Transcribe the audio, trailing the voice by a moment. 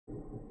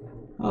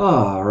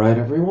All right,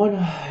 everyone.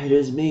 It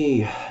is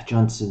me,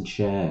 Junson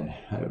Chan.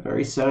 Had a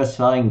very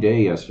satisfying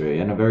day yesterday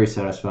and a very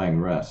satisfying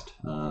rest.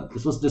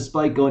 This was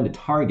despite going to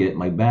Target.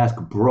 My mask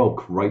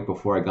broke right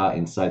before I got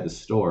inside the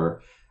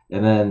store,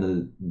 and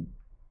then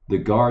the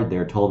guard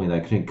there told me that I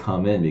couldn't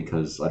come in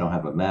because I don't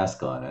have a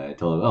mask on. And I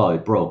told him, "Oh,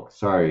 it broke.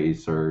 Sorry,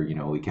 sir.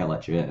 We can't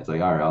let you in." It's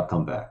like, "All right, I'll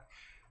come back."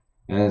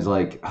 And it's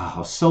like, I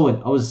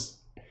was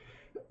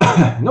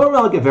normally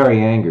I'll get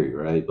very angry,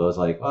 right? But I was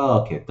like,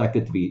 oh, okay, not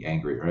good to be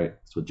angry, right?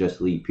 That's what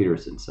Jesse Lee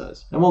Peterson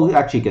says. And we'll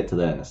actually get to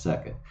that in a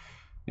second.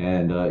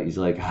 And he's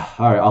like,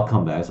 all right, I'll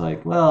come back. It's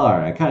like, well, all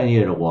right, I kind of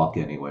needed a walk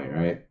anyway,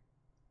 right?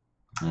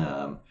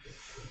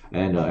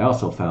 And I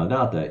also found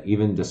out that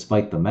even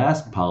despite the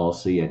mask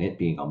policy and it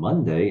being a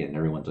Monday and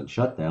everyone's on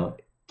shutdown,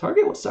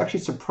 Target was actually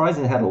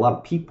surprisingly had a lot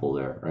of people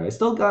there, right? I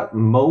still got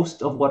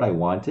most of what I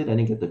wanted. I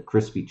didn't get the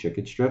crispy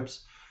chicken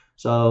strips.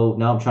 So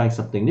now I'm trying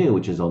something new,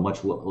 which is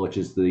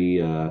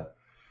the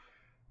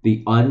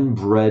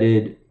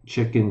unbreaded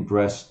chicken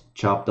breast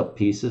chopped up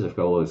pieces. I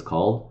forgot what it's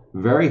called.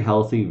 Very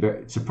healthy,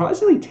 very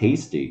surprisingly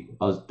tasty.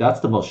 That's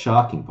the most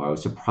shocking part. It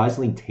was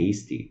surprisingly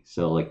tasty.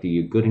 So like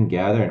the Good and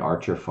Gather and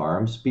Archer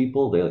Farms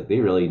people,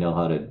 they really know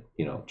how to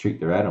treat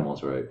their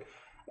animals right.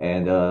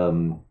 And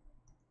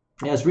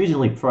yeah, it's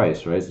reasonably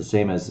priced, right? It's the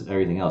same as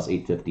everything else,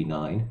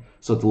 $8.59.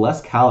 So it's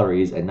less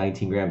calories and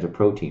 19 grams of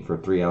protein for a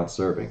 3-ounce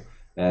serving.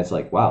 And it's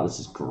like, wow, this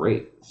is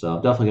great. So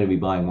I'm definitely going to be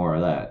buying more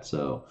of that.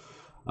 So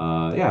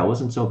yeah, it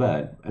wasn't so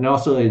bad. And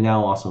also, it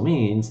now also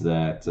means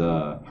that,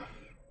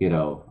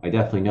 I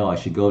definitely know I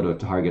should go to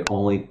Target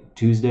only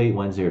Tuesday,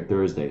 Wednesday, or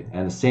Thursday.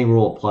 And the same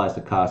rule applies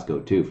to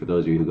Costco, too, for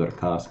those of you who go to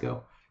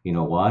Costco. You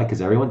know why?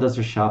 Because everyone does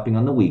their shopping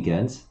on the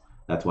weekends.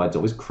 That's why it's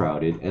always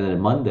crowded. And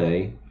then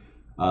Monday,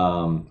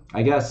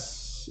 I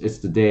guess it's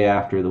the day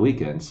after the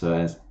weekend, so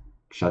it's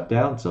shut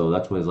down. So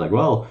that's when it's like,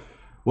 well,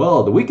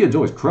 the weekend's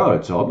always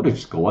crowded, so I'm gonna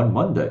just go on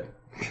Monday.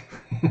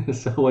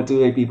 So what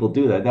do people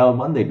do that? Now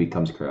Monday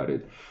becomes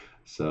crowded.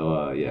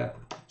 So yeah.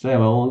 So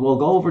anyway, we'll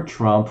go over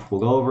Trump.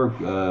 We'll go over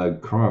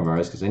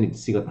coronavirus because I need to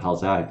see what the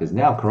hell's happening. Because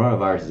now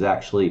coronavirus is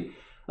actually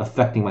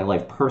affecting my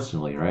life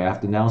personally, right? I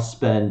have to now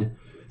spend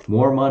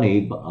more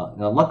money.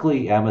 Now,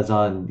 luckily,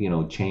 Amazon,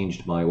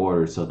 changed my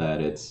order so that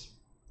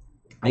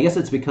I guess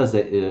it's because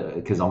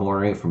I'm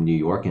ordering it from New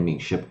York and being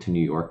shipped to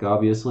New York,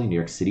 obviously, New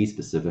York City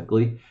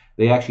specifically.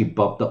 They actually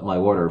bumped up my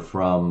order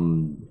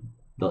from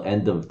the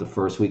end of the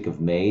first week of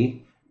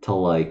May to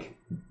like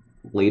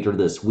later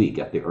this week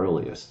at the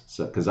earliest.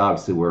 So, because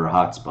obviously we're a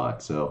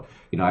hotspot. So,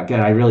 again,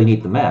 I really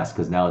need the mask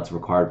because now it's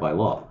required by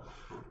law.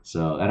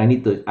 So, and I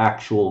need the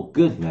actual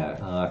good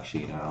mask.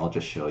 Actually, I'll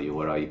just show you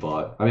what I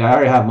bought. I mean, I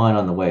already have mine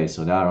on the way,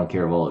 so now I don't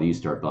care if all of you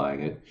start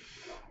buying it.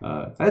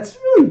 That's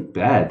really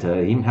bad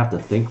to even have to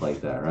think like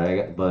that,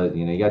 right? But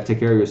you got to take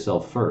care of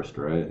yourself first,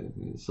 right?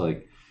 It's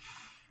like,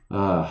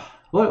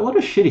 what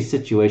a shitty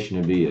situation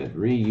to be in.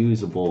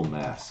 Reusable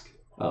mask.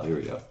 Oh, here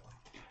we go.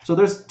 So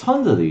there's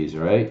tons of these,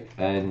 right?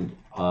 And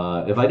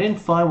if I didn't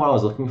find what I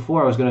was looking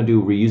for, I was going to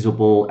do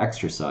reusable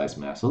exercise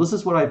masks. So this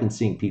is what I've been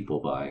seeing people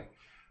buy.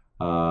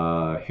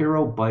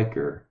 Hero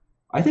Biker.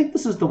 I think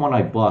this is the one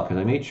I bought because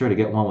I made sure to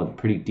get one with a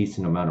pretty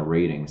decent amount of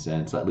ratings,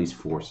 and it's at least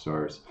 4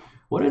 stars.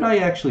 What did I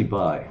actually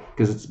buy?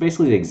 Because it's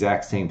basically the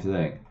exact same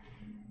thing.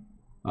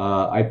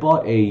 I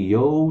bought a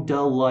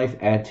Yoda Life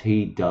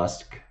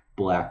Anti-Dust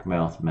Black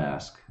Mouth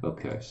Mask.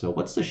 Okay, so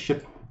what's the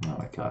ship? Oh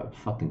my god,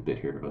 fucking bit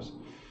heroes.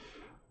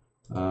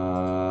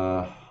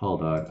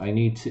 Hold on. I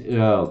need to.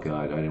 Oh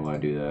god, I didn't want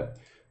to do that.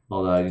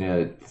 Hold on, I need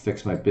to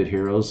fix my bit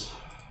heroes.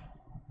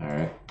 All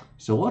right.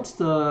 So what's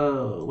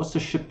the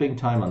shipping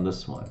time on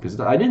this one? Because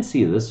I didn't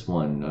see this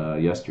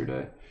one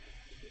yesterday.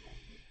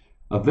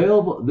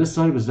 Available. This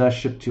item is not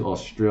shipped to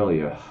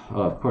Australia.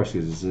 Oh, of course,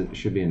 because it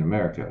should be in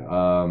America.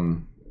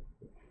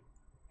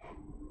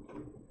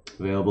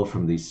 Available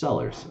from these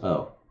sellers.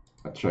 Oh,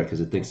 that's right, because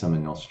it thinks I'm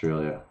in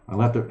Australia.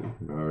 I'll have to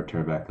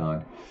return back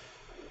on.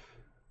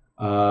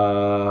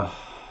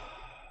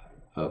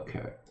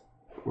 Okay.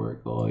 We're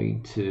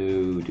going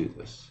to do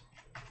this.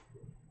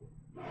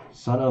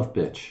 Son of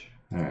bitch.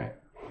 All right.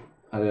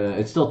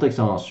 It still thinks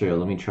I'm in Australia.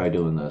 Let me try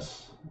doing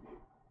this.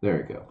 There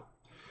we go.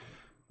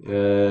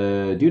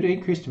 Due to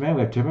increased demand,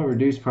 we have temporarily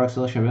reduced product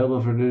selection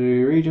available for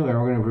the region, and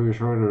we're going to improve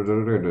short.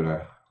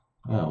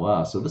 Oh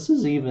wow! So this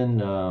is even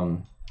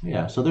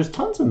yeah. So there's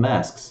tons of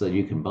masks that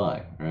you can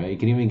buy, right? You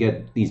can even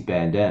get these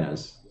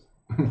bandanas.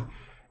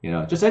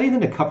 Just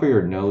anything to cover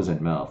your nose and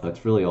mouth.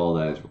 That's really all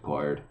that is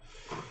required.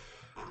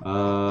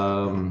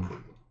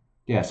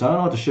 Yeah. So I don't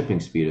know what the shipping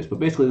speed is, but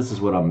basically this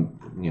is what I'm.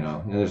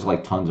 There's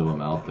like tons of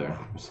them out there.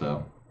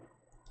 So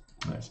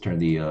let's turn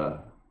the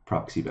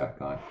proxy back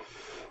on.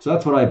 So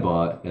that's what I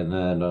bought, and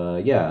then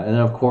yeah, and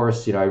then of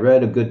course, I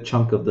read a good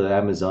chunk of the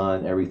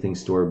Amazon Everything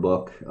Store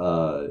book.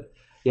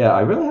 Yeah,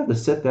 I really have to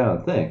sit down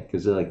and think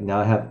because now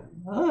I have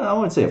I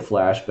wouldn't say a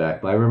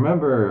flashback, but I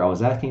remember I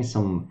was asking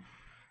some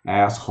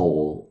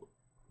asshole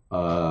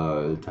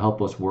to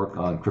help us work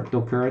on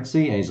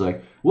cryptocurrency, and he's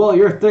like, well,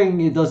 your thing,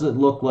 it doesn't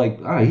look like,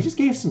 I don't know, he just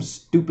gave some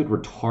stupid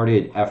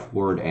retarded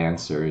F-word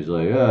answer. He's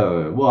like,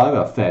 oh, well, I have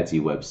a fancy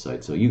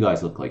website, so you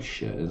guys look like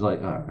shit. It's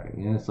like, all right,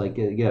 you know, it's like,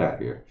 get out of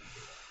here,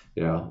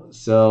 you know.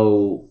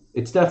 So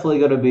it's definitely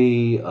going to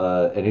be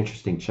an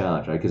interesting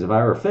challenge, right? Because if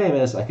I were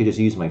famous, I could just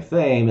use my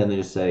fame and then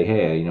just say,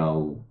 hey, you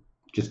know,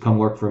 just come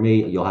work for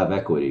me, you'll have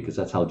equity, because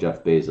that's how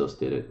Jeff Bezos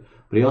did it.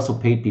 But he also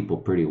paid people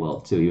pretty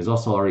well too. He was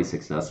also already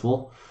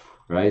successful,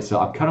 right? So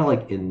I'm kind of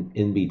like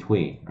in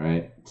between,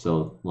 right?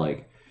 So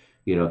like,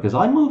 you know, because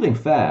I'm moving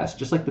fast,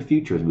 just like the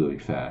future is moving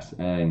fast.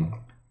 And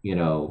you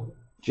know,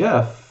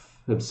 Jeff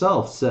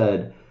himself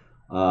said,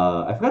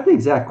 I forgot the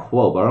exact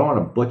quote, but I don't want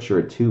to butcher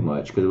it too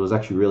much because it was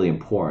actually really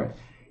important.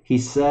 He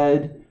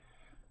said,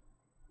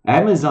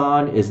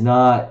 Amazon is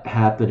not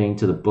happening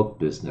to the book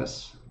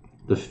business.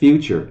 The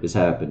future is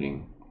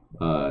happening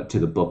to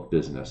the book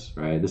business,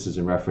 right? This is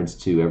in reference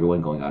to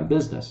everyone going out of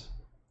business.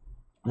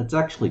 That's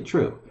actually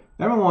true.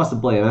 Everyone wants to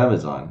blame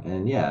Amazon,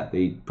 and yeah,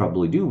 they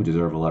probably do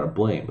deserve a lot of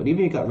blame. But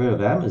even if you got rid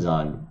of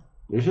Amazon,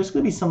 there's just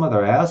going to be some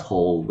other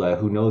asshole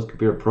who knows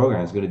computer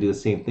programs is going to do the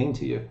same thing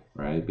to you,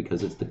 right?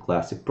 Because it's the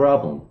classic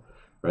problem,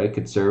 right?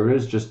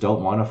 Conservatives just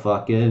don't want to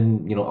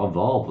fucking, you know,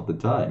 evolve with the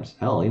times.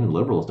 Hell, even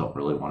liberals don't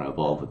really want to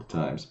evolve with the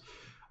times.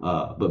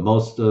 But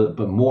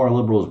more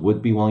liberals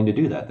would be willing to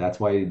do that. That's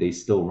why they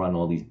still run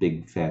all these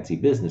big fancy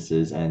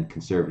businesses, and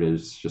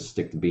conservatives just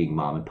stick to being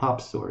mom and pop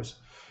stores,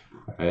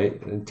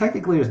 right? And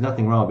technically, there's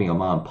nothing wrong with being a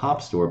mom and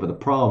pop store, but the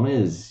problem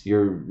is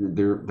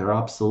they're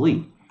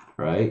obsolete,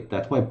 right?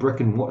 That's why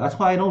that's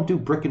why I don't do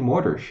brick and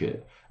mortar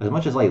shit. As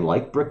much as I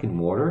like brick and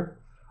mortar,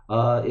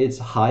 it's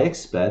high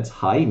expense,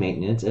 high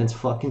maintenance, and it's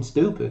fucking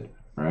stupid,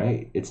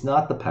 right? It's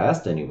not the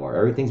past anymore.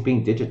 Everything's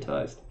being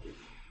digitized.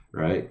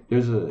 Right?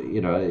 There's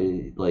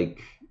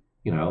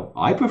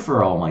I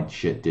prefer all my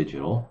shit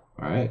digital,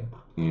 right?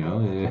 You know,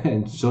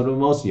 and so do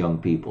most young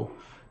people.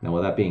 Now,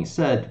 with that being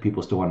said, do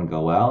people still want to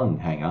go out and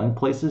hang out in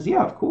places?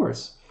 Yeah, of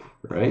course,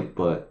 right?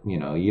 But, you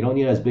know, you don't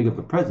need as big of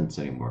a presence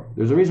anymore.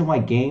 There's a reason why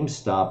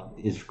GameStop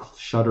is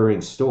shuttering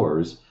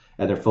stores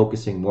and they're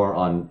focusing more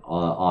on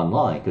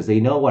online, because they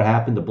know what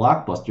happened to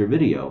Blockbuster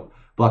Video.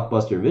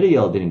 Blockbuster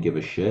Video didn't give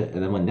a shit,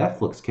 and then when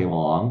Netflix came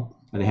along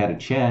and they had a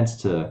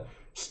chance to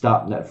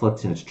stop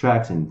Netflix in its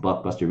tracks and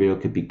Blockbuster Video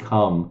could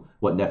become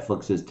what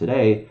Netflix is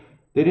today,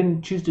 they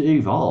didn't choose to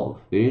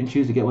evolve. They didn't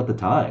choose to get with the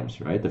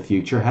times, right? The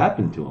future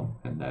happened to them.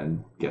 And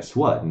then guess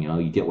what? You know,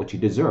 you get what you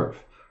deserve,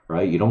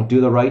 right? You don't do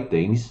the right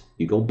things,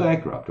 you go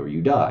bankrupt or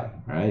you die,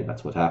 right?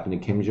 That's what happened to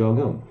Kim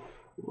Jong-un.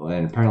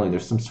 And apparently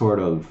there's some sort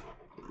of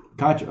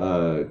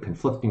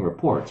conflicting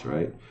reports,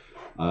 right?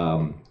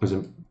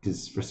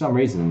 Because for some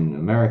reason,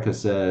 America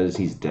says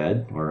he's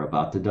dead or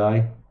about to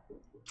die.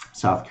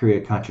 South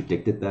Korea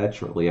contradicted that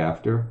shortly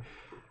after.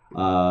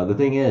 The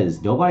thing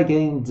is, nobody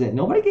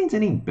gains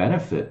any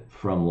benefit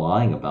from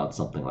lying about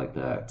something like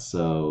that.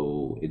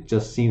 So it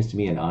just seems to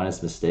me an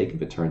honest mistake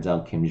if it turns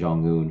out Kim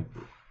Jong-un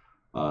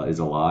is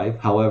alive.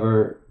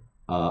 However,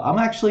 I'm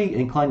actually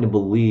inclined to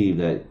believe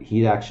that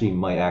he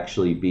might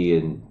actually be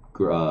in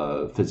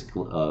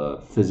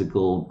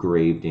physical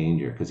grave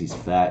danger, because he's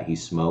fat, he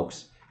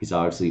smokes, he's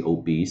obviously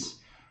obese.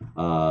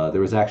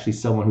 There was actually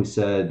someone who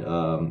said,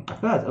 I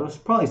forgot, it was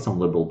probably some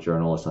liberal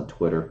journalist on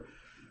Twitter.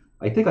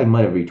 I think I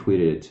might have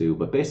retweeted it too,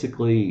 but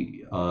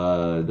basically,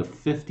 the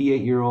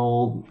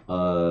 58-year-old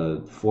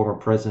former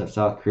president of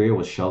South Korea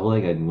was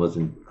shoveling and was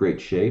in great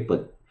shape,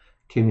 but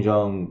Kim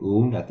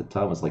Jong-un at the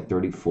time was like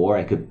 34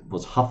 and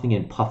was huffing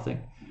and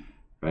puffing,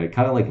 right?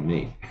 Kind of like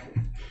me.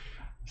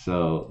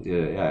 So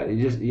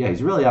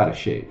he's really out of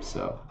shape.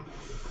 So.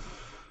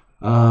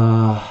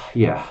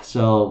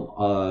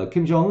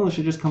 Kim Jong-un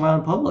should just come out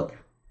in public,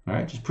 all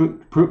right? Just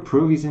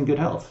prove he's in good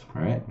health,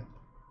 all right?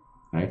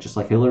 All right, just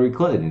like Hillary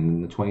Clinton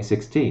in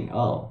 2016.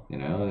 Oh, you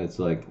know, it's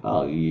like,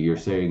 oh, you're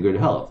saying good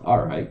health.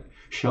 All right,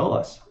 show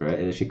us, right?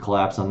 And she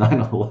collapsed on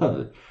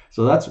 9/11.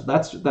 So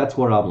that's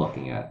what I'm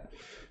looking at,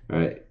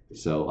 right?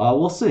 So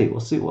we'll see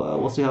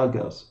how it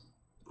goes.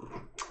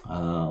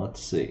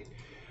 Let's see.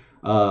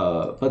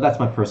 But that's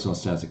my personal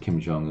sense of Kim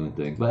Jong-un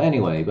thing. But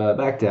anyway,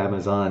 back to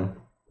Amazon.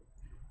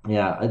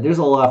 Yeah, there's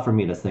a lot for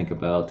me to think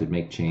about to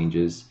make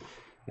changes,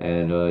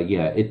 and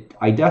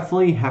I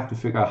definitely have to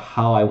figure out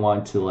how I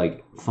want to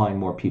like find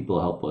more people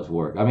to help us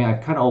work. I mean, I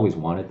kind of always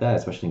wanted that,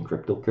 especially in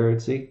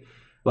cryptocurrency.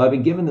 But I've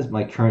been given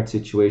my current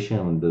situation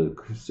and the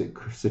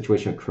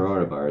situation of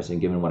coronavirus,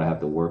 and given what I have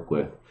to work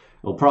with,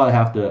 I'll probably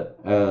have to,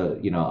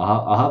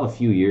 I'll have a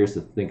few years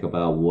to think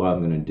about what I'm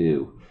going to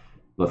do.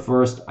 But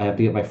first, I have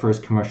to get my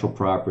first commercial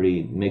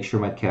property, make sure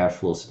my cash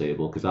flow is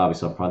stable, because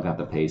obviously I'm probably going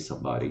to have to pay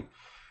somebody.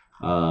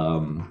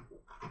 And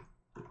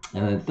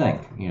then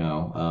think,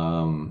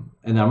 and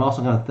then I'm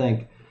also going to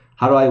think,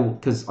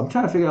 because I'm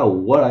trying to figure out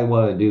what I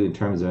want to do in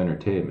terms of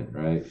entertainment,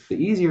 right? The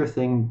easier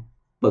thing,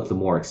 but the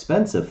more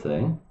expensive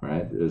thing,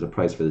 right? There's a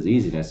price for this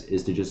easiness,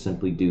 is to just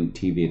simply do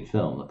TV and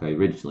film like I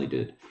originally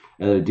did,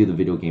 and do the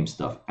video game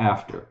stuff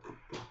after.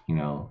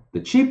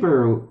 The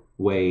cheaper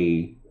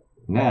way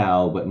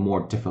now, but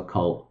more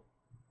difficult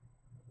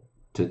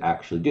to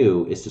actually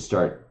do is to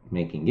start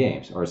making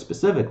games, or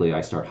specifically,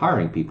 I start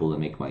hiring people to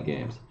make my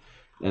games,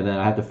 and then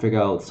I have to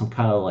figure out some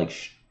kind of like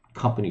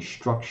company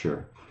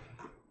structure.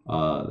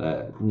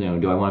 That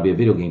do I want to be a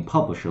video game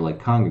publisher like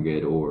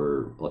Congregate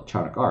or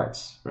Electronic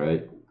Arts,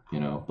 right?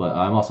 But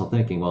I'm also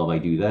thinking, well, if I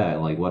do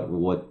that, like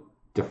what's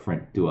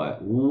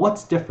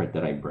different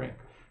that I bring,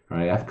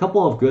 right? I have a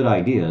couple of good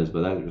ideas,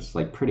 but that was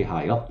like pretty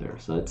high up there,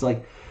 so it's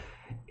like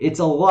it's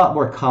a lot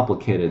more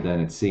complicated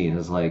than it seems.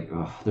 It's like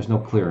there's no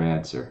clear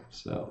answer.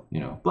 So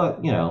but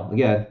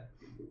again,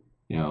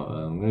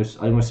 I'm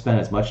gonna spend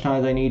as much time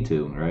as I need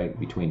to, right,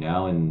 between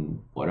now and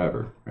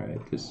whatever, right?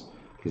 Because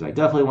I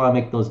definitely want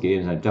to make those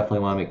games, and I definitely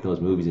want to make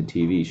those movies and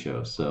TV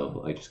shows.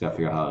 So I just gotta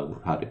figure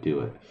out how to do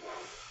it.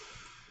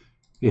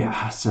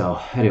 Yeah. So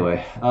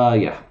anyway,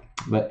 yeah.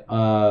 But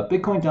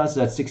Bitcoin does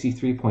at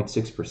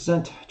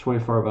 63.6%.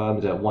 24-hour volume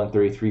is at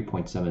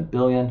 133.7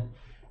 billion.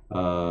 I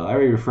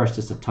already refreshed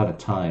this a ton of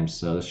times,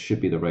 so this should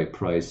be the right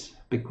price.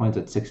 Bitcoin's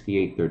at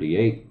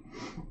 68.38.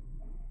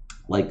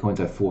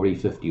 Litecoin's at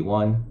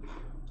 40.51.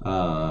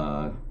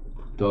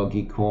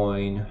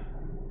 Dogecoin,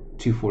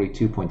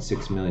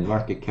 242.6 million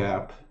market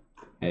cap,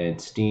 and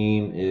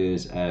Steam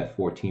is at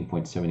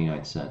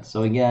 14.79 cents.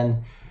 So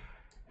again,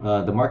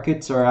 the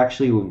markets are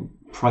actually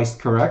priced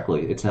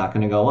correctly. It's not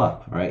going to go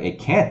up, right? It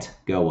can't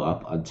go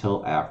up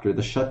until after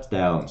the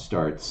shutdown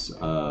starts.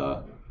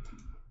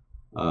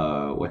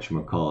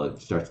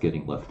 Starts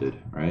getting lifted,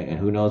 right? And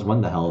who knows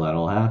when the hell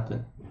that'll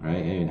happen,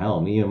 right? And hell,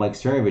 me and Mike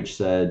Cernovich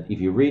said, if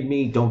you read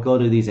me, don't go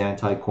to these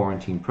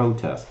anti-quarantine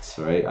protests,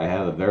 right? I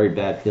have a very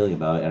bad feeling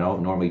about it, and I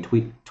don't normally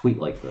tweet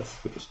like this,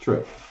 which is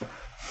true.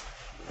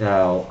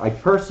 Now, I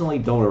personally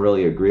don't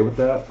really agree with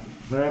that,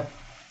 right?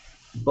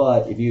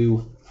 But if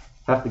you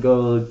have to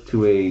go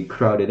to a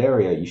crowded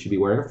area, you should be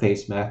wearing a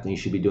face mask and you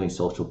should be doing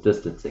social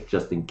distancing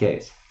just in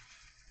case,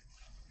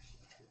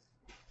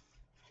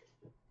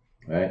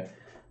 right?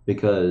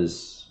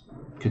 Because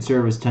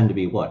conservatives tend to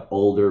be what?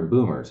 Older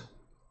boomers.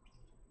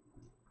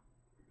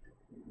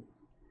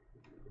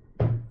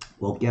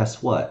 Well,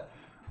 guess what?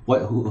 They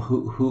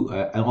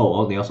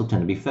also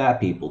tend to be fat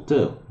people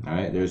too. All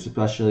right, there's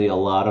especially a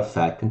lot of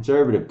fat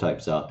conservative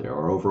types out there,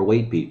 or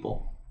overweight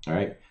people. All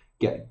right,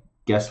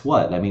 guess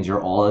what? That means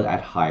you're all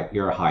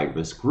you're a high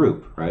risk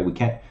group, right? We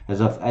can't, as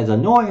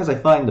annoying as I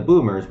find the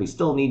boomers, we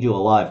still need you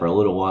alive for a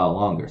little while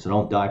longer, so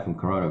don't die from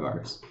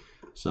coronavirus.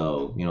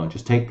 So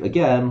just take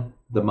again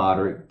the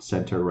moderate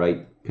center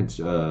right,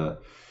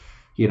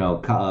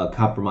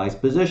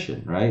 compromised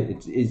position,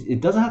 right?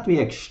 It doesn't have to be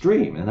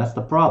extreme, and that's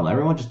the problem.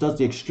 Everyone just does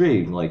the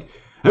extreme, like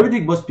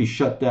everything must be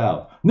shut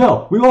down.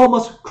 No, we all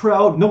must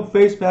crowd, no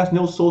face mask,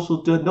 no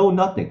social, no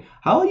nothing.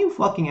 How are you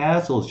fucking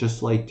assholes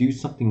just like do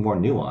something more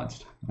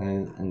nuanced?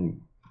 And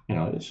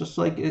it's just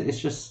like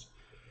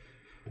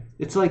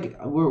it's like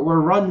we're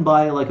run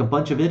by like a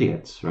bunch of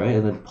idiots, right?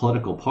 And the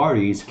political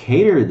parties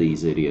cater to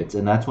these idiots,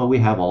 and that's why we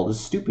have all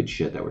this stupid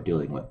shit that we're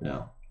dealing with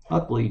now.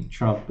 Luckily,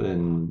 Trump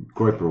and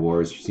Groyper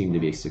wars seem to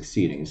be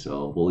succeeding,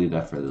 so we'll leave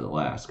that for the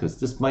last, because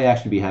this might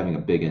actually be having a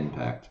big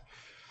impact.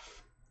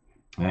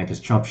 Because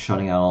Trump's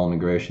shutting out all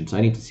immigration, so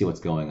I need to see what's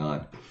going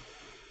on.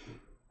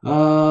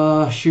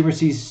 Schumer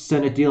sees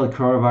Senate deal at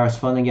coronavirus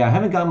funding. Yeah, I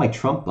haven't gotten my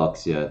Trump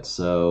bucks yet,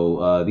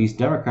 so these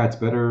Democrats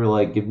better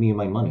like give me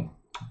my money.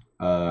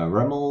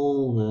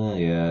 Remel,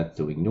 yeah,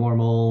 doing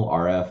normal.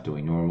 RF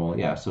doing normal.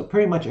 Yeah, so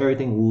pretty much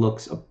everything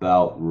looks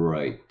about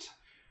right.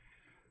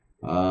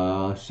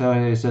 So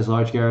it says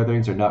large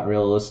gatherings are not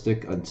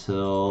realistic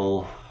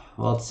until,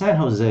 well, it's San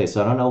Jose,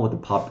 so I don't know what the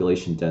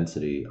population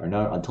density are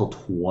not until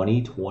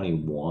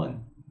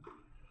 2021.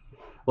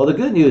 Well, the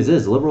good news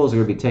is liberals are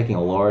going to be taking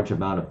a large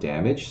amount of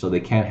damage, so they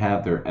can't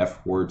have their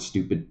F-word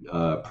stupid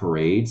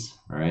parades,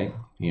 right?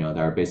 That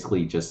are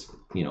basically just,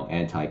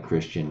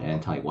 anti-Christian,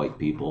 anti-white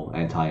people,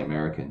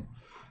 anti-American,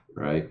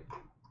 right?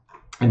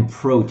 And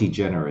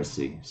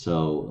pro-degeneracy.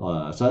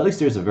 So at least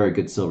there's a very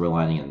good silver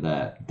lining in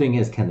that. The thing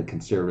is, can the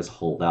conservatives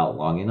hold out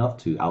long enough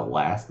to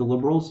outlast the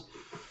liberals?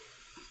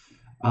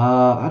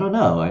 I don't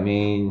know. I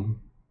mean,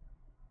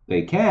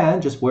 they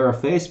can just wear a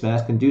face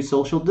mask and do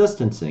social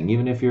distancing,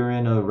 even if you're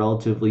in a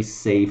relatively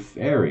safe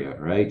area,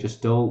 right?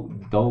 Just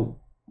don't,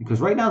 because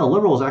right now the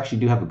liberals actually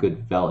do have a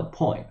good valid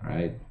point,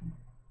 right?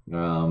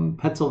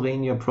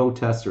 Pennsylvania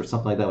protests or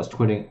something like that was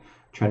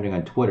trending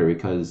on Twitter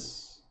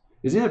because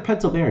it's either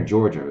Pennsylvania or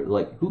Georgia.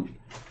 Like who?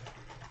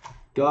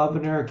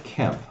 Governor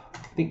Kemp.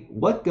 I think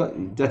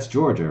that's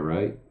Georgia,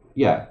 right?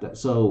 Yeah.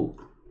 So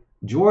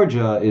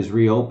Georgia is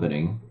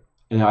reopening.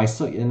 And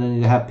then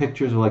they have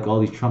pictures of like all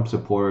these Trump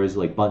supporters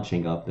like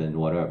bunching up and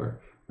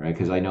whatever, right?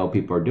 Because I know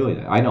people are doing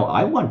that. I know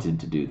I wanted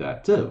to do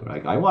that too.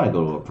 Like I want to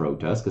go to a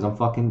protest because I'm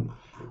fucking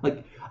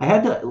like I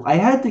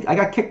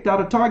got kicked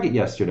out of Target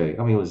yesterday.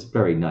 I mean, it was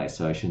very nice,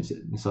 so I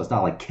shouldn't. So it's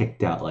not like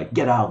kicked out, like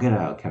get out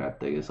kind of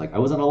thing. It's like I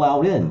wasn't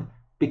allowed in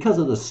because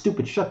of the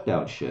stupid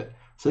shutdown shit.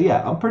 So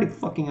yeah, I'm pretty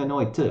fucking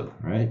annoyed too,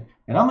 right?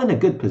 And I'm in a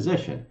good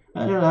position.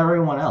 I don't know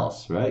everyone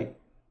else, right?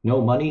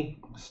 No money,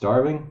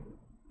 starving.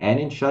 And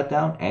in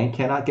shutdown, and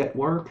cannot get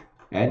work,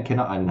 and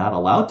I'm not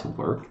allowed to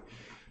work.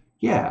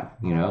 yeah,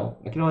 you know,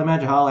 I can only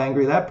imagine how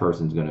angry that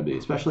person's going to be,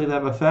 especially if they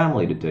have a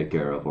family to take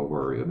care of or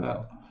worry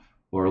about,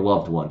 or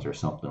loved ones or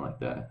something like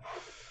that.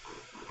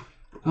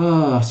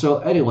 So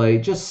anyway,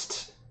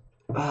 just,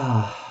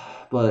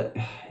 but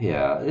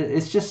yeah,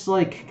 it's just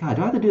like, God,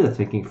 do I have to do the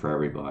thinking for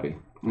everybody?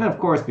 And of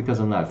course, because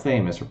I'm not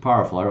famous or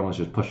powerful, everyone's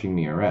just pushing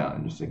me around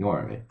and just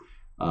ignoring me.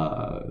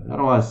 I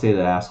don't want to say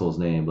the asshole's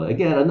name, but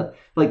again,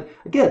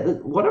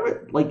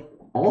 whatever, like,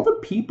 all the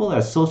people that are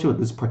associated with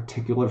this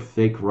particular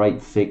fake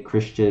right, fake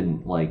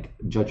Christian, like,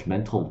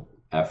 judgmental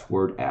F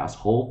word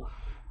asshole,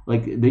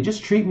 like, they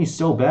just treat me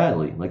so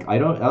badly. Like, I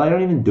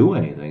don't even do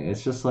anything.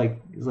 It's like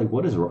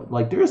what is wrong?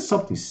 Like, there is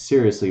something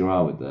seriously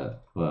wrong with that,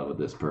 with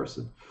this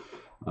person.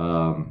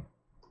 Um,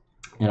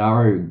 and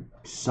our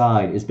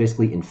side is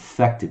basically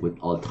infected with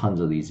all tons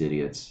of these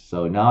idiots.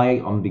 So now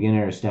I'm beginning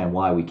to understand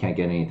why we can't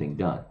get anything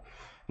done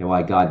and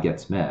why God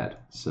gets mad.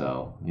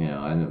 So, you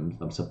know, and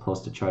I'm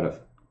supposed to try to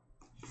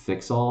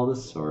fix all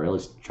this, or at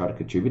least try to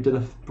contribute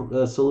to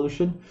the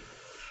solution.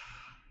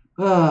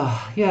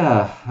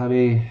 Yeah, I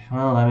mean,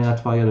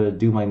 that's why I gotta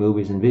do my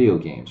movies and video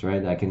games,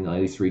 right? I can at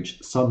least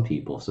reach some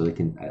people so they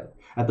can,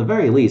 at the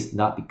very least,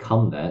 not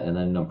become that. And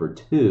then number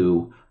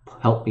two,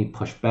 help me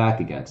push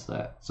back against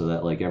that so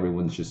that, like,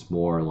 everyone's just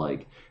more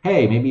like,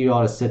 hey, maybe you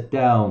ought to sit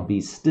down,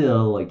 be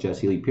still, like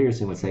Jesse Lee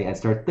Peterson would say, and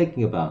start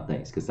thinking about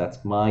things, because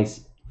that's my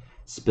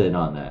spin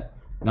on that.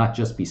 Not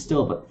just be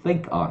still, but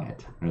think on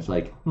it. And it's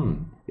like,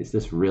 is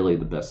this really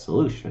the best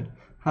solution?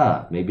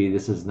 Maybe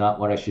this is not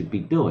what I should be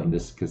doing.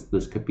 Because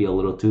this could be a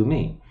little too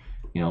me.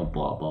 You know,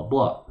 blah, blah,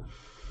 blah.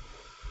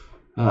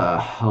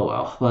 Oh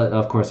well. But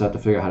of course, I have to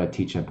figure out how to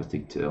teach empathy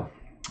too.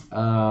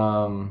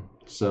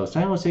 So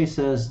San Jose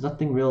says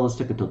nothing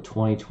realistic until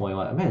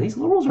 2021. Man, these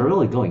liberals are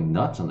really going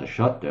nuts on the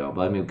shutdown.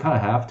 But I mean, we kind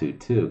of have to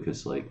too,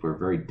 because like we're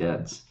very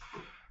dense.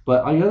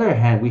 But on the other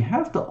hand, we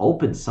have to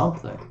open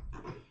something.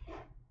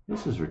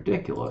 This is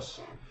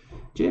ridiculous.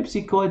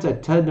 JMC coin's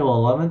at 10 to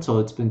 11, so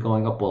it's been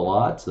going up a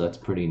lot, so that's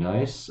pretty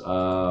nice.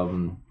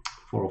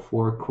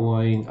 404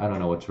 coin, I don't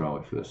know what's wrong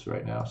with this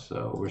right now,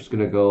 so we're just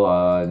going to go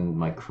on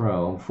my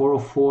Chrome.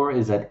 404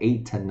 is at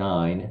 8 to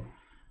 9.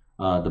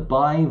 The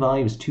buying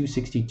volume is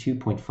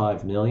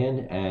 262.5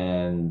 million,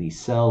 and the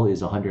sell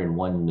is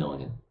 101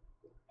 million.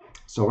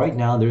 So right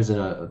now there's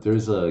a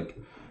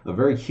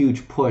very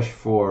huge push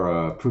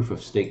for proof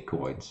of stake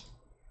coins.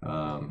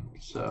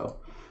 So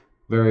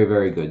very,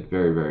 very good,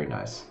 very, very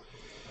nice.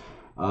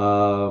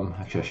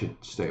 Actually, I should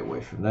stay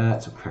away from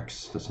that so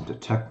Crex doesn't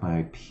detect my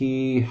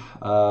IP.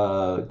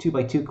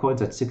 2x2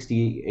 coins at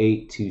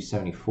 68 to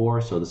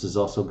 74, so this is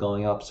also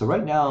going up. So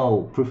right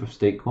now, proof of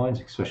stake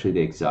coins, especially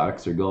the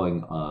exotics, are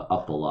going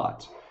up a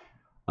lot.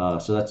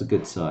 So that's a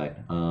good sign.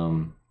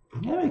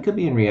 Yeah, it could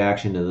be in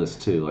reaction to this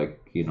too, like,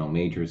 you know,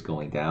 majors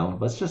going down,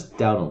 but it's just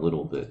down a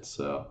little bit.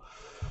 So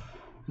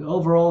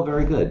overall,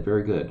 very good,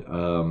 very good.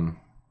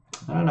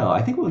 I don't know.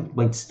 I think we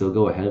might still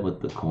go ahead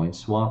with the coin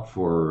swap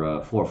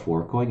for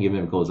 4 coin, even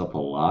if it goes up a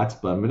lot.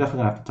 But I'm definitely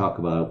going to have to talk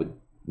about it with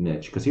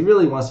Mitch because he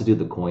really wants to do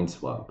the coin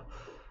swap.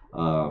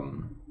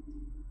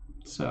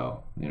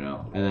 So, you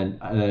know, and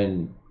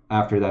then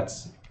after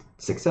that's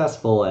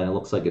successful and it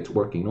looks like it's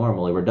working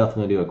normally, we're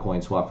definitely going to do a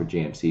coin swap for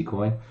JMC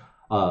coin.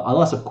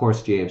 Unless, of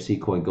course, JMC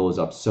coin goes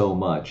up so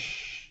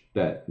much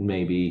that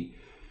maybe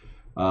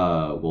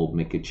we'll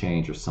make a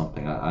change or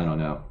something. I don't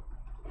know.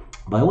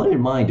 But I wouldn't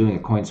mind doing a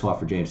coin swap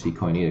for JMC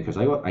coin either, because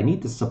I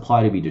need the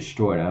supply to be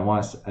destroyed, and I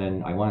want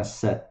to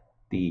set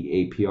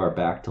the APR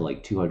back to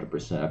like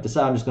 200%. I've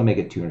decided I'm just gonna make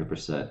it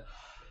 200%.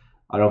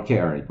 I don't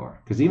care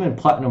anymore, because even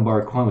platinum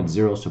bar coin with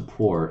zero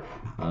support.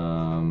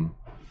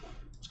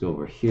 Let's go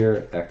over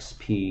here.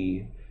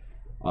 XP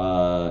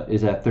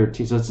is at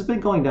 13, so it's been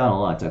going down a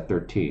lot. It's at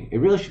 13. It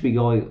really should be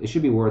going. It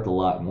should be worth a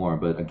lot more,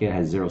 but again, it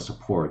has zero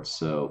support.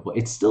 So, but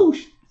it's still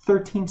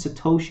 13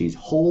 satoshis,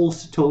 whole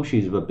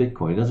satoshis of a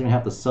Bitcoin. It doesn't even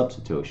have the sub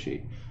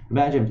satoshi.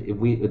 Imagine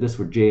if this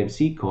were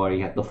JMC coin,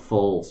 you had the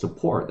full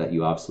support that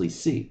you obviously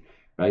see,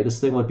 right? This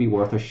thing would be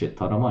worth a shit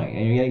ton of money,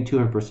 and you're getting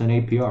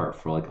 200% APR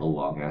for like a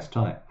long ass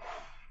time.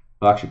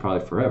 Well, actually,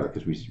 probably forever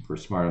because we're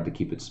smart enough to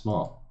keep it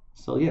small.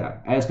 So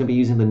yeah, and it's gonna be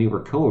using the newer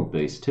code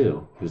base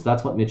too, because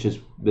that's what Mitch has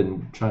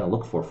been trying to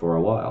look for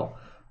a while.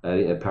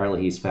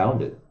 Apparently, he's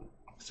found it.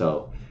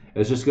 So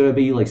it's just going to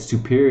be like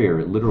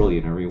superior literally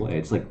in every way.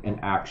 It's like an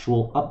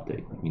actual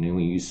update. You know,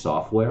 when you use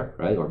software,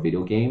 right, or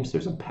video games,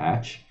 there's a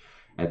patch,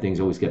 and things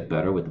always get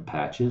better with the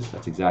patches.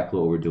 That's exactly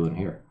what we're doing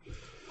here.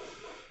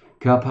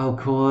 Kapow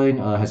coin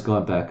has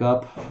gone back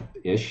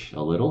up-ish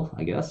a little,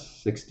 I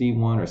guess.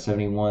 61 or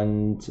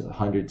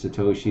 7100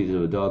 satoshis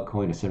of a dog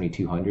coin to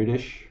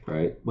 7200-ish,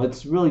 right? But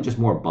it's really just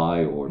more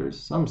buy orders,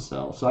 some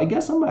sell. So I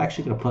guess I'm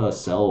actually going to put a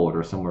sell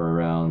order somewhere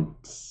around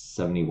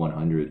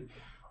 7100.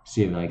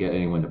 See if I get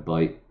anyone to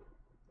bite.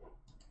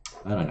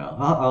 I don't know.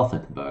 I'll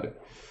think about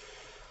it.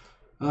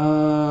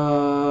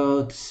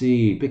 Let's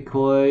see.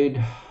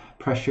 Bitcoin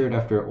pressured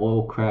after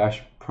oil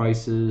crash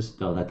prices.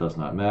 No, that does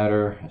not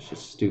matter. It's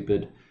just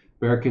stupid.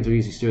 Americans are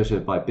using seriously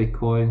to buy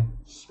Bitcoin.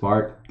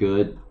 Smart,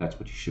 good. That's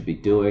what you should be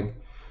doing.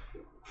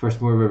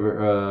 First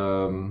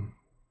mover.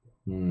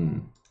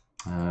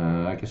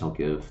 I guess I'll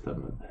give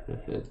them a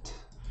hit.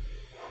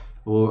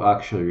 Well,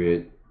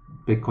 actually,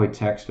 Bitcoin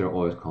tax their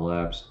always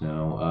collapsed.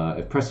 No.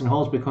 If Preston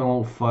holds, Bitcoin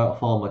won't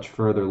fall much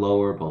further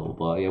lower, blah, blah,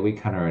 blah. Yeah, we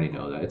kind of already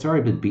know that. It's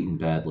already been beaten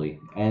badly.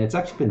 And it's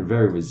actually been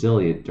very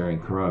resilient during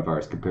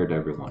coronavirus compared to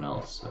everyone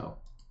else, so.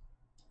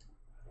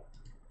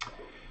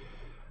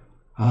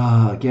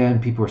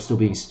 Again, people are still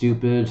being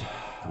stupid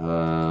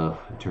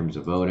in terms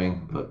of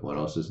voting, but what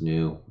else is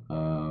new?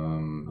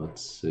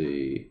 Let's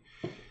see.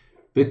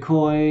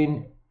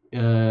 Bitcoin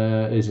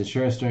is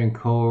insurance during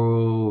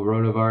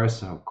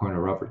coronavirus, according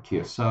to Robert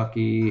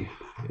Kiyosaki.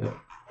 Yep.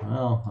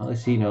 Well, at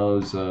least he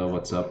knows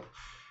what's up.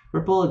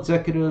 Ripple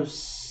executive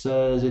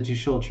says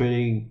institutional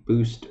trading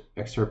boost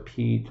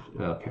XRP.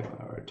 Okay,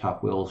 all right.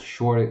 Top whale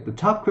shorting. The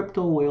top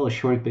crypto whale is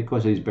shorting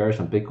Bitcoin, so he's bearish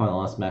on Bitcoin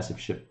unless massive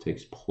shift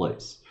takes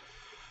place.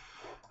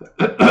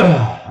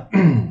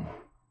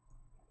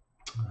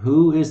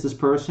 Who is this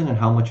person and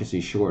how much is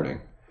he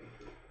shorting?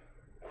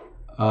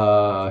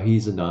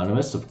 He's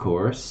anonymous, of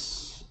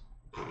course.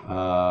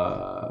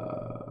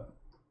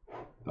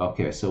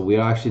 Okay, so we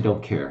actually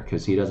don't care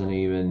because he doesn't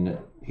even.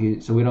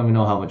 So we don't even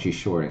know how much he's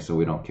shorting, so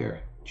we don't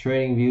care.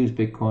 Trading views,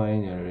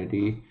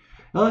 Bitcoin.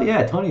 Oh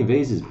yeah, Tony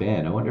Vase is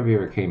banned. I wonder if he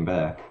ever came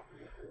back.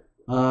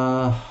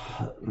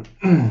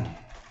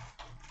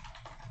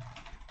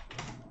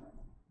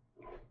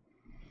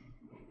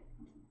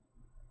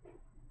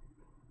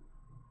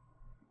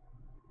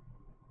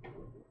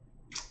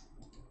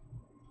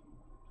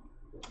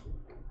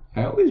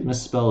 I always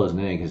misspell his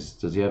name because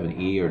does he have an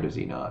E or does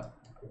he not?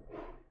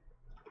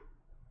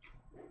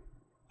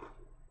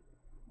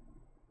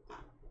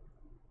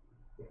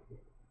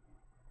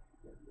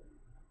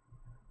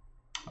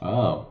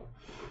 Oh.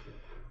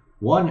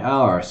 1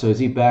 hour. So is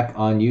he back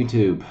on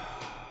YouTube?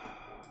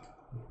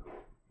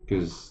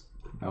 Because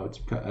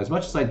as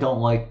much as I don't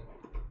like...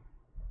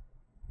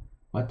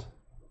 What?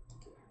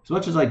 As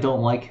much as I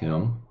don't like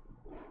him...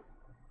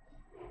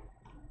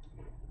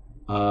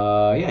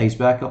 yeah, he's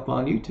back up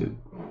on YouTube.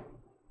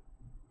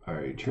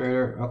 Alright,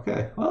 trader.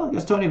 Okay. Well, I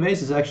guess Tony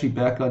Vase is actually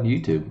back on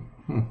YouTube.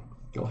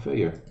 Go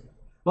figure.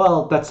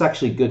 Well, that's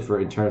actually good for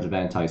in terms of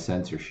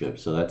anti-censorship,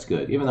 so that's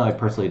good. Even though I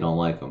personally don't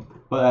like him,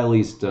 but at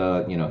least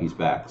you know, he's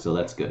back, so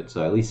that's good.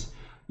 So at least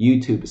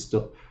YouTube is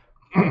still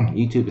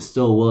YouTube is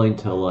still willing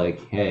to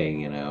like, hey,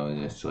 you know,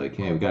 and it's like,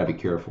 hey, we gotta be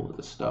careful with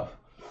this stuff.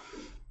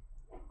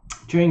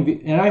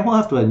 And I will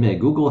have to admit,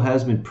 Google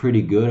has been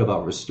pretty good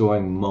about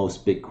restoring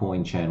most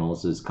Bitcoin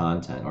channels as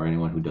content, or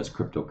anyone who does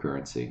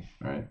cryptocurrency,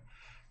 right?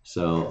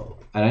 So,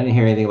 and I didn't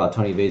hear anything about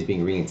Tony Vase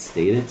being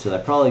reinstated, so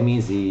that probably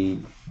means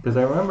because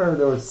I remember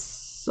there was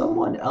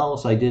someone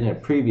else I did in a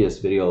previous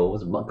video, it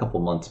was a couple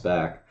months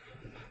back,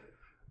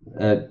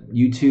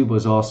 YouTube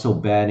was also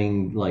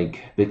banning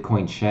like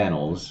Bitcoin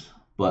channels,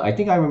 but I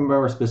think I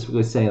remember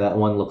specifically saying that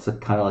one looks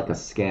kind of like a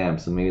scam,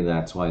 so maybe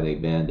that's why they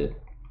banned it.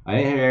 I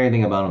didn't hear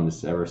anything about them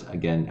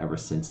ever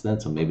since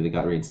then, so maybe they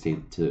got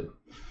reinstated too.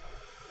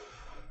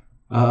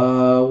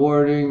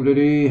 Warning,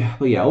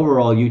 but yeah,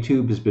 overall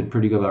YouTube has been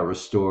pretty good about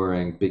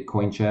restoring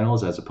Bitcoin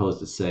channels as opposed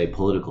to say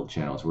political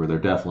channels where they're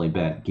definitely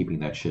banned, keeping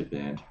that shit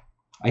banned.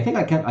 I think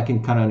I can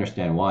kind of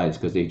understand why. It's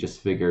because they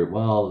just figure,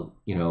 well,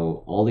 you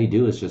know, all they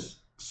do is just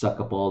suck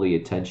up all the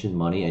attention,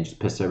 money, and just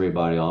piss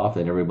everybody off,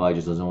 and everybody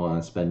just doesn't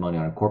want to spend money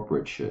on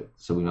corporate shit.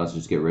 So we must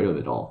just get rid of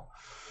it all.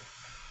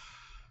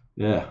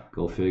 Yeah,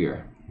 go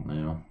figure. You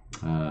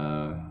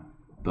know.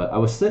 But I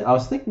was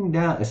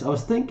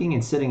thinking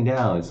and sitting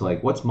down. It's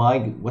like, what's my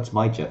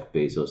Jeff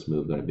Bezos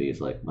move going to be? It's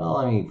like, well,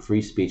 I mean,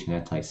 free speech and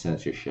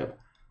anti-censorship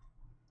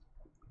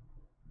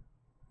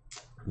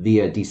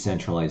via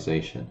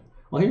decentralization.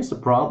 Well, here's the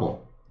problem.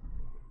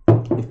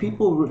 If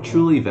people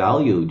truly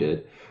valued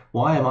it,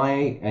 why am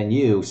I and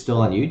you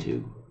still on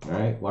YouTube?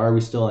 Right? Why are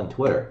we still on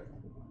Twitter?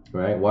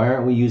 Right? Why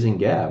aren't we using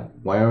Gab?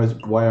 Why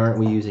aren't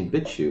we using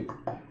BitChute?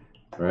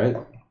 Right?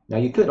 Now,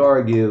 you could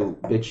argue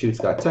BitChute's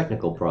got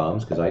technical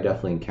problems, because I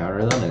definitely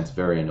encounter them, and it's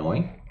very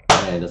annoying,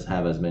 and it doesn't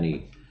have as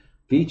many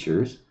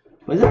features.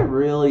 But is that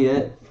really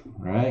it?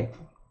 Right?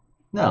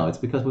 No, it's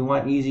because we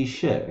want easy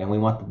shit, and we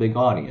want the big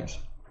audience.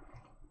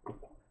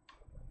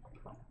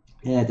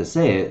 And to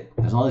say it,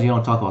 as long as you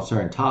don't talk about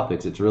certain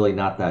topics, it's really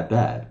not that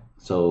bad.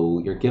 So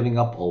you're giving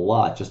up a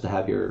lot just to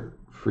have your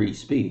free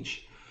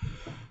speech.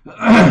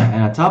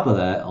 And on top of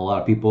that, a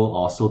lot of people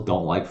also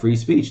don't like free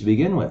speech to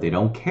begin with. They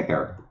don't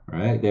care.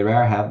 Right? They'd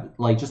rather have,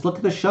 like, just look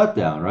at the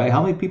shutdown, right?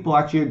 How many people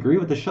actually agree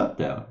with the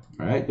shutdown,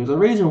 right? There's a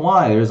reason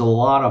why there's a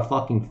lot of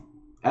fucking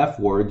F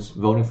words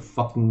voting for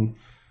fucking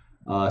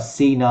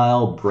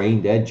senile,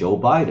 brain dead Joe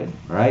Biden,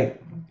 right?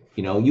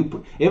 You know, if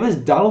it was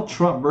Donald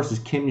Trump versus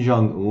Kim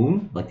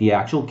Jong-un, like the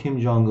actual Kim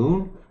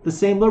Jong-un, the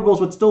same liberals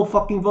would still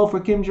fucking vote for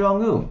Kim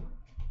Jong-un.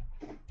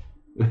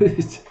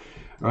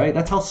 Right?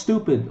 That's how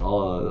stupid a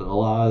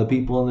lot of the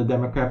people in the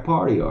Democrat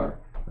Party are.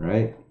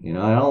 Right? You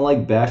know, I don't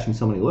like bashing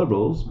so many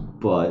liberals,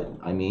 but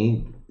I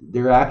mean,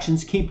 their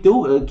actions keep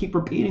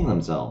repeating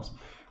themselves,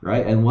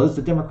 right? And what does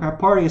the Democrat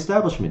Party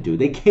establishment do?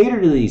 They cater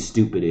to these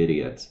stupid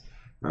idiots,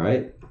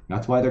 right?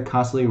 That's why they're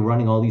constantly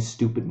running all these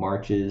stupid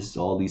marches,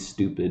 all these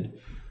stupid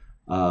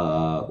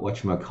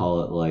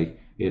whatchamacallit, like,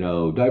 you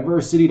know,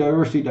 diversity,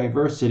 diversity,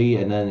 diversity,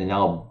 and then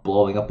now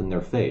blowing up in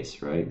their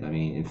face, right? I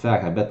mean, in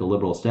fact, I bet the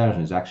liberal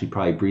establishment is actually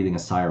probably breathing a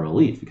sigh of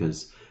relief,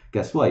 because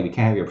guess what? You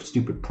can't have your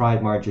stupid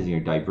pride marches and your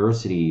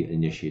diversity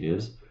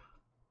initiatives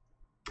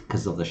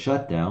because of the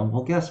shutdown.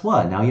 Well, guess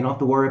what? Now you don't have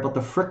to worry about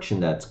the friction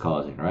that's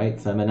causing, right?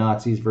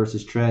 Feminazis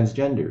versus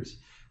transgenders,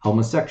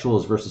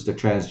 homosexuals versus the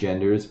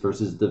transgenders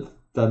versus the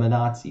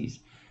feminazis.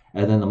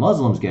 And then the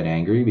Muslims get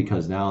angry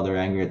because now they're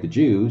angry at the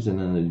Jews, and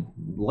then the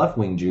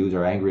left-wing Jews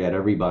are angry at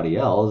everybody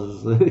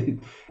else.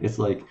 It's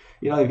like,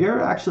 you know, if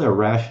you're actually a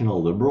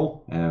rational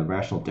liberal and a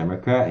rational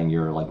Democrat and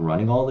you're like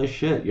running all this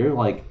shit, you're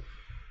like,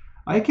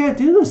 I can't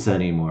do this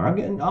anymore.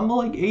 I'm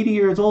like 80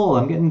 years old.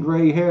 I'm getting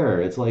gray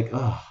hair. It's like,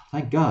 oh,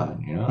 thank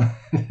God, you know.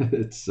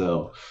 It's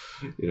so,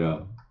 you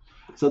know.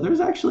 So there's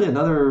actually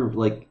another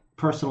like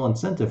personal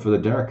incentive for the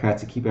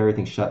Democrats to keep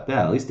everything shut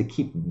down, at least to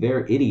keep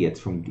their idiots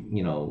from,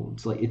 you know.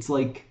 It's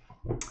like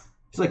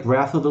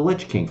Wrath of the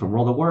Lich King from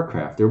World of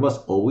Warcraft. There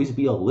must always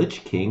be a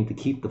Lich King to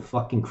keep the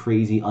fucking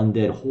crazy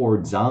undead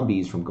horde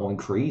zombies from going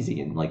crazy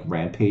and like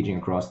rampaging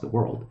across the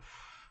world.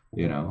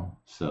 You know,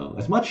 so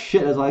as much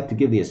shit as I like to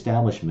give the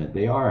establishment,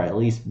 they are at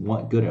least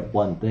good at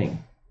one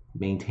thing: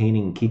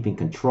 maintaining, keeping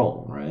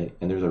control, right?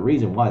 And there's a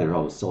reason why they're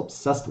always so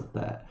obsessed with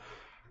that,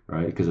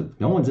 right? Because if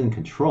no one's in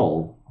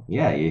control,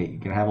 yeah, you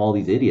can have all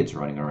these idiots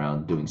running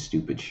around doing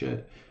stupid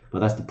shit. But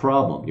that's the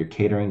problem. You're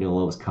catering to the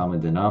lowest common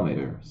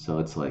denominator. So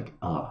it's like,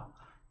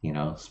 you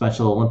know,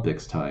 Special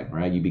Olympics time,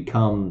 right? You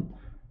become,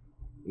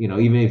 you know,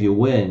 even if you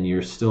win,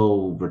 you're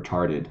still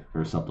retarded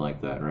or something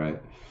like that,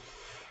 right?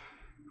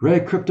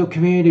 Red crypto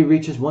community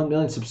reaches 1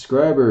 million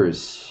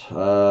subscribers.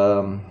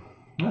 Oh,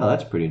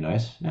 that's pretty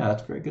nice. Yeah,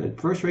 that's very good.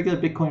 First regular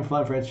Bitcoin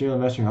fund for institutional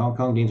investor in Hong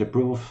Kong gains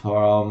approval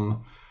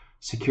from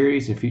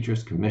Securities and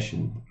Futures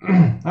Commission.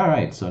 All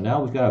right, so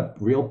now we've got a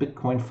real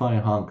Bitcoin fund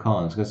in Hong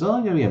Kong. It's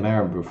only going to be a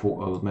matter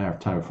of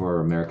time before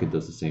America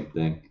does the same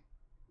thing.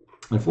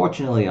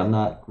 Unfortunately, I'm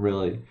not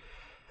really.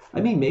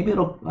 I mean, maybe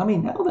it'll. I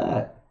mean, now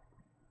that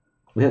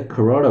we have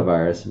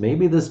coronavirus,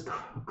 maybe this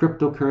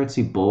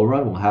cryptocurrency bull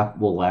run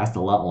will last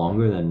a lot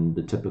longer than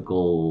the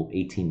typical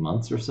 18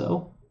 months or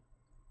so.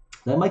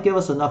 That might give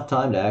us enough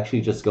time to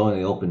actually just go in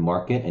the open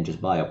market and just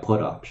buy a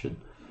put option,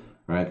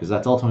 right? Because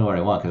that's ultimately what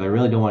I want, because I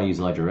really don't want to use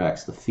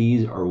LedgerX. The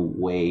fees are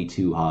way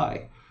too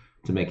high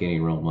to make any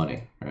real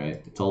money,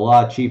 right? It's a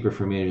lot cheaper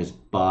for me to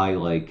just buy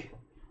like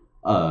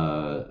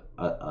a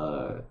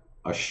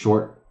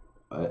short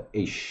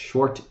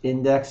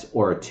index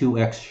or a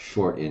 2x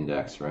short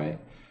index, right?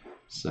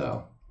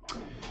 So,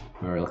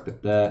 we already looked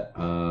at that.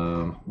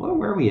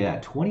 Where are we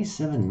at?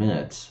 27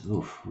 minutes.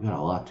 Oof, we got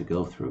a lot to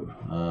go through.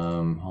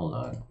 Hold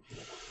on.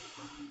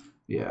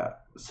 Yeah.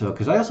 So,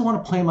 because I also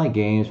want to play my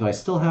games, but I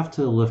still have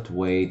to lift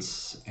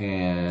weights,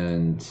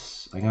 and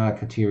I gotta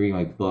continue reading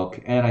my book,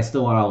 and I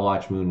still want to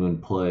watch Moon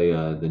play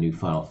the new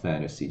Final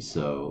Fantasy.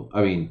 So,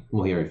 I mean,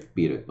 well, he already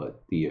beat it,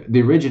 but the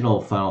original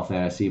Final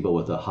Fantasy, but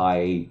with a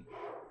high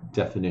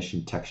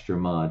definition texture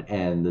mod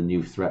and the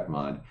new threat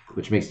mod,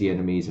 which makes the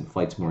enemies and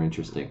fights more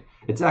interesting.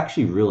 It's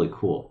actually really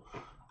cool.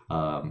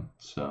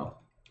 So,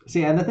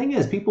 see, and the thing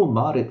is, people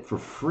mod it for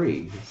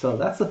free. So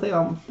that's the thing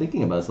I'm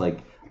thinking about. Is like,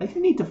 I think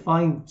you need to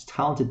find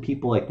talented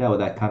people like that with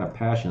that kind of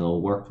passion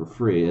that'll work for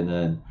free, and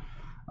then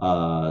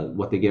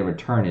what they get in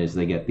return is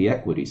they get the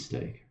equity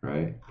stake,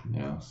 right? You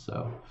know,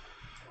 so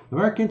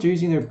Americans are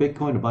using their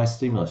Bitcoin to buy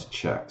stimulus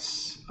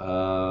checks.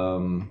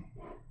 Okay.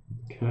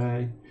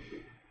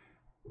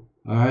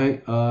 All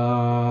right.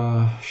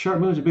 Sharp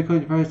moves in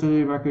Bitcoin price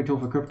today, market tool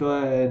for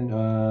crypto, and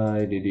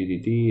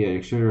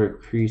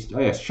increased. Oh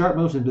yeah, sharp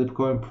moves in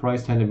Bitcoin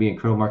price tend to be an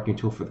incredible marketing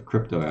tool for the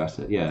crypto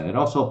asset. Yeah, it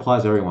also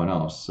applies to everyone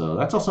else. So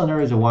that's also another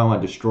reason why I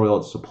want to destroy all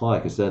the supply,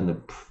 because then the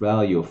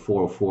value of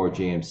 404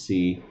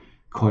 JMC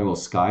coin will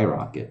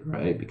skyrocket,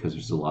 right? Because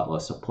there's a lot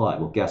less supply.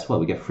 Well, guess what?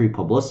 We get free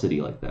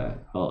publicity like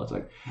that. Oh, it's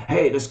like,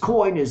 hey, this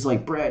coin is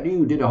like brand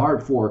new, did a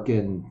hard fork,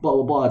 and blah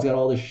blah blah. It's got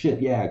all this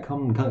shit. Yeah,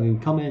 come in,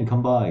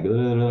 come by,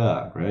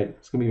 right?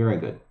 It's gonna be very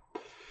good.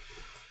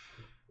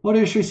 What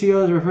industry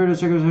CEOs refer to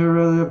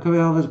secretary of the upcoming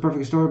album as a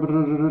perfect story, but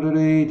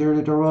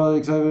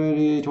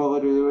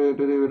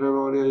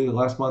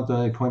last month,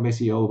 Coinbase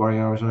CEO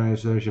Brian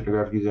shipped a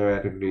graphic user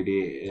at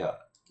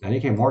and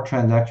it came more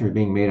transactions are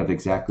being made of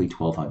exactly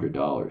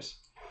 $1,200.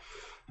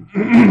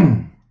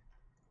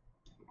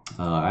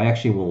 I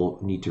actually will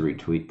need to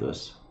retweet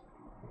this.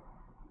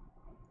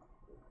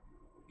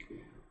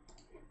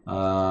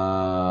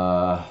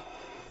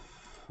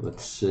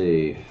 Let's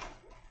see.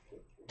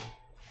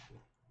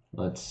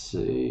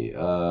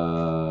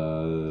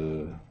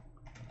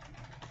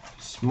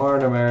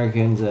 Smart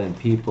Americans and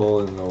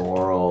people in the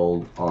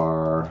world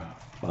are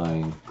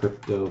buying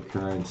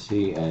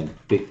cryptocurrency and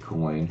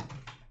Bitcoin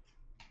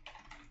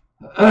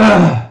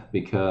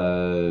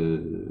because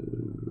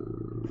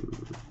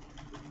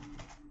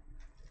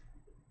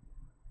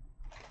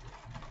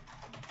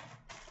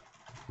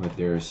with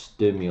their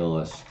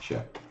stimulus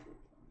check.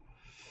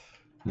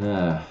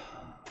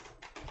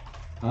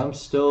 I'm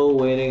still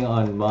waiting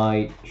on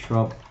my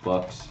Trump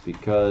bucks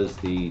because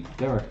the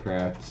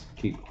Democrats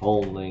keep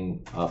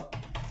holding up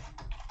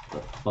the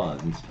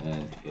funds,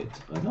 and it's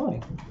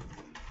annoying.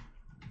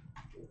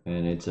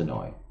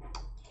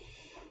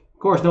 Of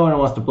course, no one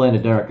wants to blame the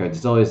Democrats.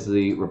 It's always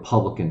the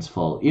Republicans'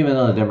 fault, even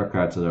though the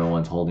Democrats are the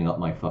ones holding up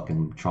my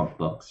fucking Trump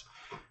bucks.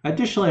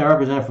 Additionally, I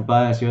represent for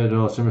Binance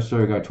US, similar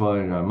story got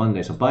 12 on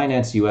Monday. So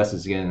Binance US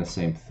is getting the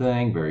same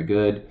thing. Very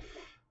good.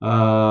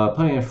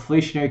 Putting an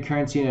inflationary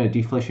currency in a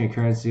deflationary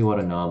currency, what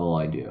a novel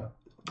idea.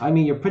 I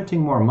mean, you're printing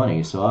more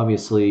money, so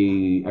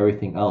obviously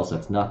everything else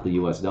that's not the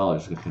US dollar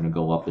is going to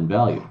go up in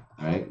value,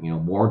 right? You know,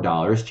 more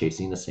dollars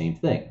chasing the same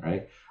thing,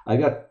 right? I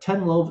got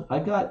 10 loaves. I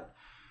got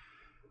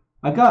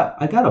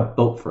a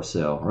boat for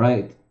sale,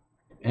 right?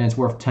 And it's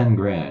worth 10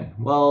 grand.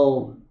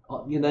 Well,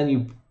 then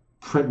you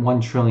print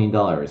 $1 trillion.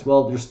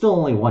 Well, there's still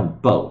only one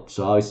boat,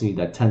 so obviously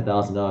that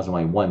 $10,000 on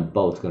my one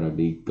boat's going to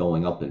be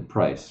going up in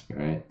price,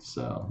 right?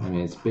 So, I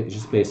mean, it's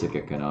just basic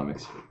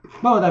economics.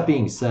 But with that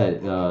being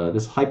said,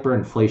 this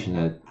hyperinflation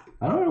that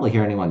I don't really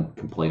hear anyone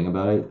complaining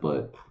about it,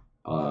 but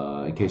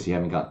in case you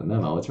haven't got the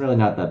memo, it's really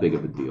not that big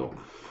of a deal.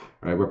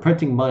 Right? We're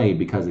printing money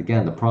because,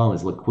 again, the problem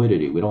is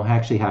liquidity. We don't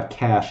actually have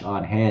cash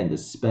on hand to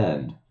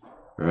spend,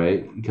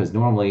 right? Because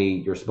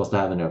normally you're supposed to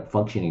have a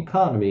functioning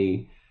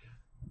economy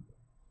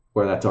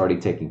where that's already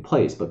taking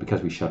place. But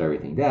because we shut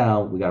everything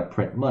down, we got to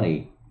print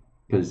money.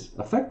 Because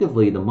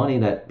effectively, the money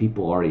that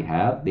people already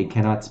have, they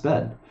cannot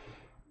spend.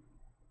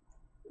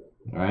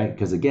 All right?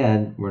 Because,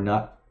 again, we're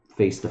not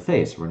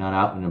face-to-face. We're not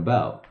out and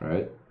about,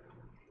 right?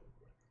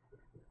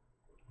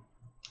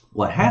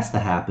 What has to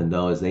happen,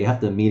 though, is they have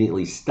to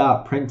immediately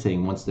stop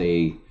printing once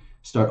they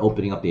start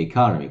opening up the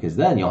economy, because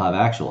then you'll have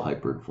actual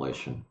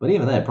hyperinflation. But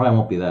even then, it probably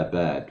won't be that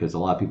bad, because a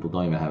lot of people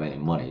don't even have any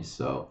money.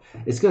 So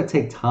it's going to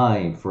take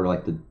time for,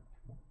 like, the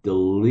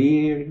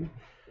deleterious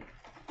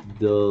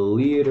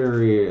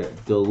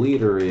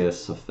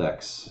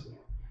effects.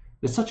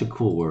 It's such a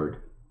cool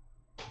word.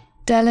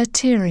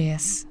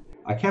 Deleterious.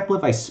 I can't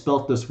believe I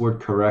spelt this word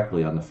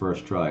correctly on the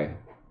first try.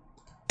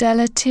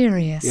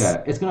 Deleterious.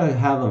 Yeah, it's going to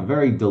have a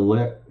very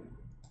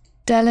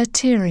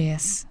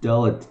Deleterious.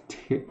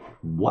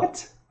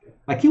 What?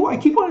 I keep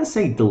wanting to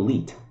say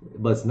delete,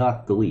 but it's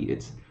not delete.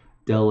 It's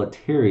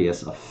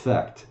deleterious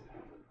effect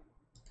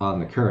on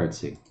the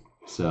currency.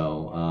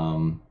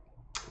 So,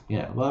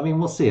 yeah. Well, I mean,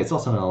 we'll see. It's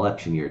also an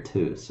election year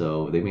too,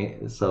 so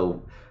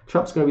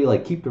Trump's going to be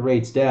like, keep the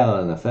rates down,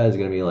 and the Fed's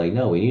going to be like,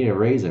 no, we need to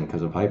raise them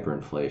because of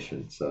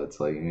hyperinflation. So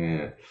it's like,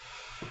 yeah.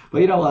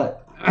 But you know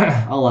what?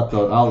 I'll let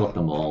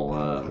them all,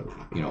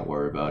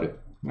 worry about it.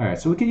 All right,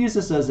 so we could use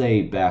this as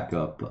a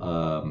backup.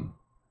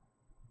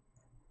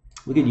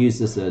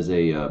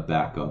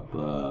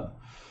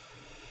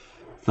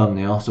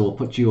 Thumbnail. So we'll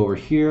put you over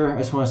here. I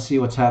just want to see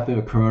what's happening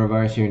with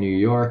coronavirus here in New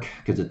York,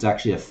 because it's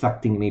actually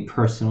affecting me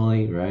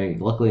personally,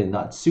 right? Luckily,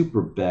 not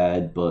super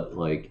bad, but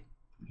like,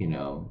 I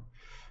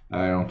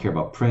don't care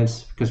about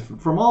Prince, because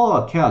from all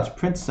accounts,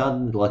 Prince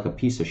sounded like a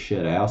piece of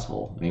shit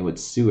asshole. I mean, he would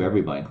sue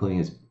everybody, including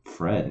his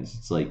friends.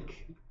 It's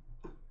like,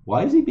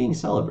 why is he being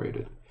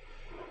celebrated?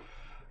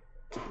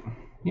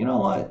 You know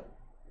what?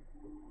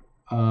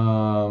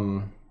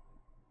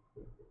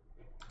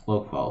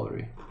 Low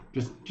quality.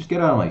 Just get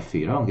out of my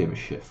feed. I don't give a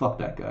shit. Fuck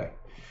that guy.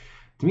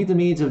 To meet the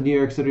needs of New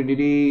York City,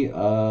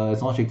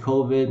 it's launching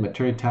COVID,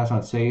 maternity tests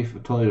not safe,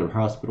 toilet of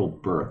hospital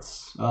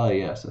births. Oh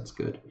yes, that's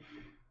good.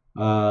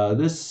 That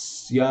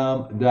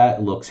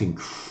looks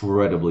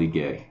incredibly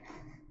gay.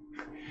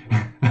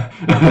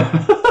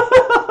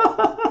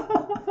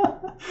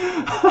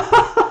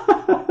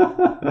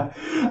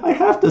 I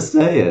have to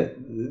say it.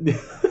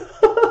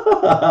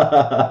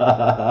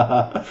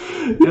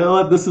 You know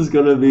what? This is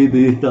gonna be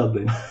the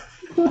thumbnail.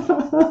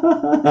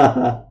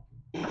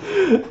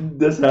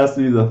 This has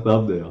to be the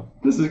thumbnail.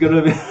 This is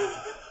gonna be.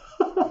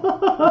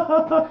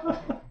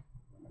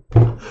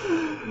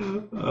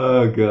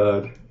 Oh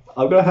god.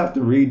 I'm gonna have to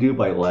redo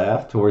my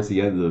laugh towards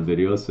the end of the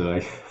video, so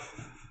I.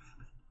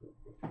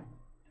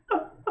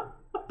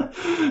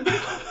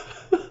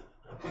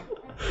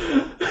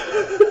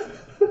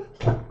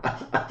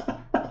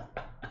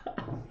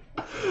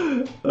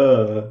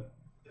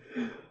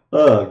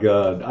 Oh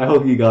god, I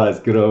hope you guys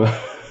gonna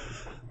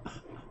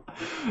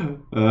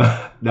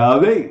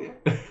now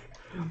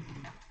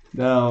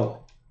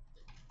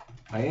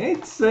I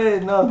ain't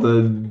saying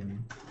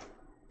nothing,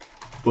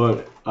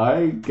 but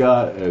I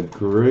got a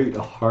great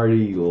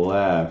hearty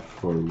laugh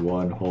for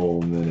 1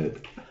 whole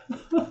minute.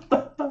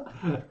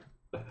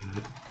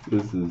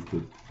 This is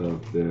the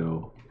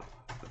thumbnail.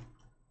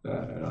 I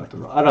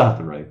don't have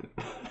to write it.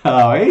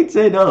 Oh, I ain't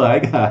saying nothing. I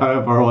got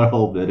it for 1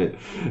 whole minute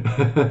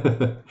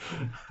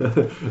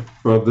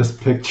from this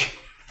picture.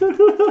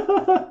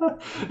 No,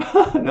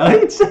 I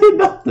ain't saying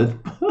nothing.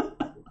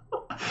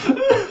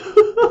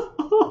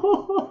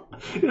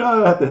 You know,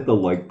 I have to hit the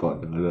like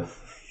button.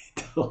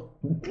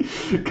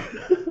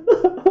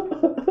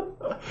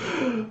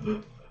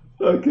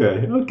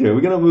 Okay,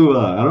 we're gonna move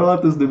on. I don't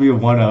want this to be a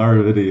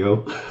 1-hour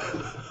video.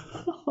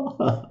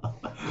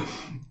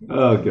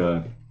 Oh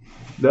god.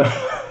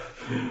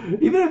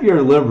 Even if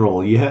you're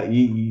liberal,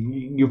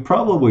 you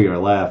probably are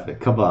laughing.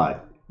 Come on,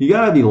 you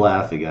gotta be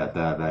laughing at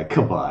that, man.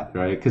 Come on,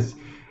 right? Because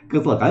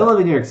look, I live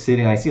in New York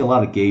City, and I see a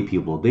lot of gay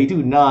people. They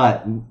do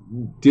not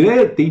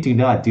they do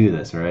not do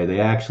this, right? They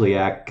actually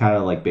act kind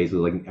of like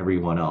basically like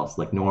everyone else,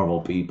 like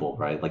normal people,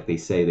 right? Like they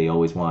say they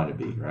always want to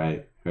be,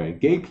 right? Right?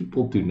 Gay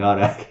people do not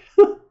act.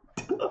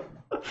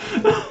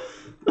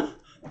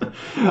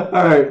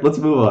 All right, let's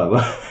move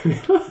on.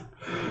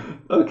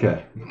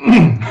 Okay.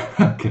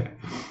 Okay.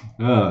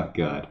 Oh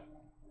God.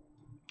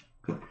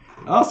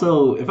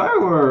 Also, if I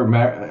were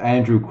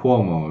Andrew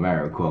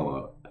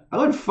Cuomo, I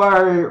would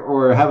fire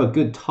or have a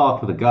good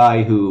talk with a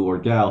guy who or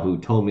gal who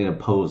told me to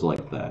pose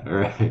like that. All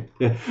right.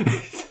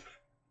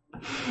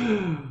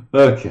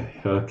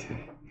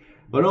 Okay.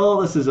 But all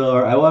this is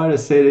over. I wanted to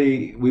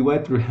say we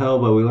went through hell,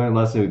 but we learned a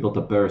lesson. We built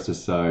a better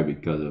society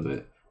because of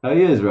it. Now,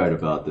 he is right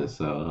about this,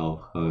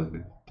 so I'll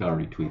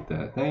retweet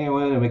that.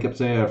 Anyway, we kept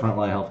saying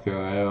frontline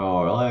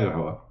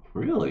healthcare.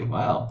 Really?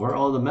 Wow. Where are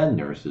all the men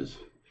nurses?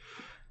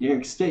 New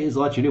York State is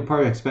launching a new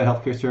part to expand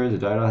healthcare services.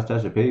 The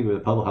diagnostics are paid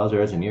with public health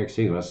services in New York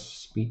City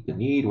must meet the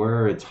need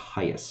where it's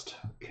highest.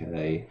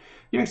 Okay.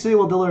 New York City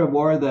will deliver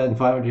more than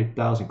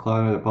 500,000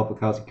 kilometers of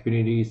public housing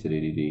communities.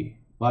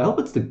 Well, I hope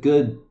it's the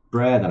good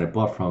brand that I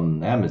bought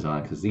from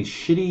Amazon, because these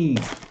shitty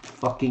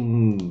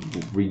fucking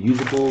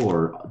reusable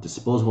or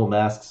disposable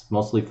masks,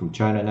 mostly from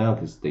China now,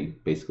 because they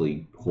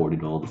basically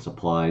hoarded all the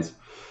supplies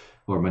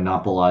or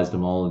monopolized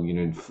them all. You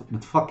know,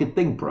 the fucking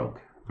thing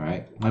broke.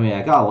 Right? I mean,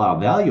 I got a lot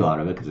of value out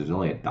of it because it's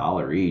only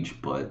 $1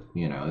 each, but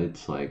you know,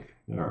 it's like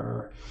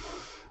that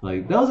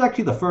was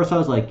actually the first I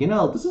was like,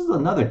 this is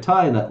another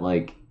time that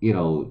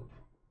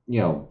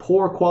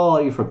poor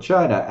quality from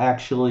China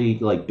actually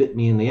like bit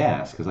me in the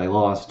ass, because I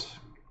lost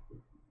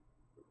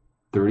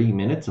 30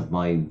 minutes of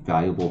my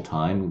valuable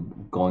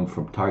time going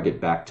from Target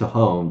back to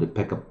home to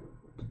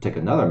take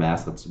another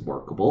mask that's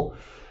workable,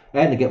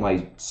 and to get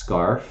my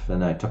scarf,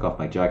 and then I took off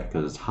my jacket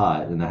because it's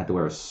hot, and I had to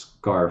wear a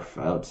scarf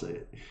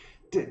outside.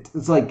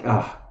 It's like,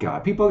 oh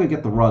God, people are gonna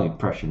get the wrong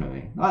impression of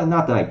me.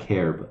 Not that I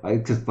care,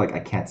 but I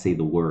can't say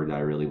the word that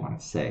I really want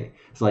to say.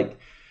 It's like,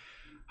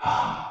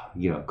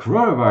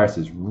 coronavirus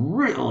is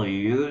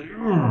really,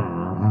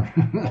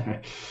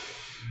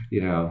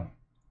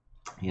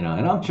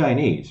 and I'm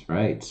Chinese,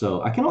 right?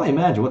 So I can only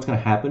imagine what's gonna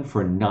happen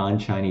for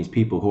non-Chinese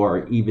people who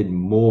are even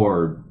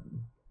more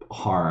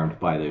harmed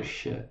by this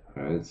shit.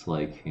 Right? It's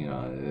like,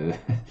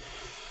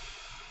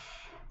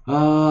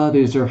 they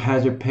deserve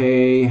hazard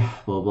pay,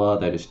 blah, blah,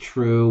 that is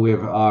true. We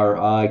have our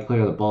eye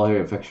clear on the ball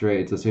here, infection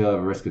rate, let's see how the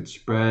risk could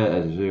spread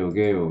as a zero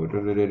game.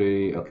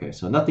 Okay,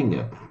 so nothing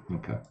new.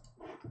 Okay.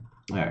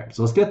 Alright,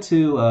 so let's get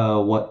to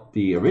what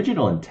the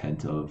original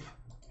intent of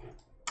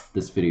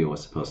this video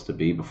was supposed to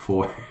be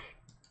before.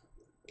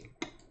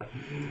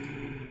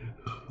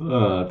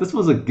 This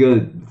was a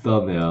good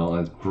thumbnail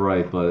and it's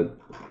bright, but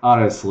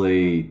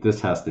honestly,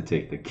 this has to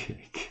take the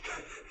cake.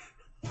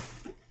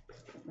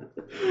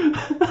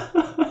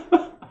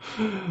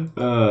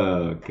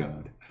 Oh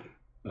God.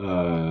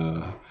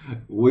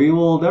 We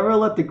will never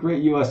let the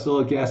great U.S. oil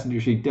and gas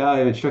industry die.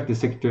 I've instructed the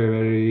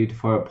Secretary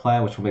for a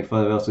plan which will make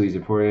further available to these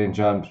important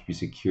jobs be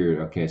secured.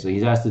 Okay, so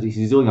he's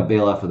doing a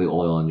bailout for the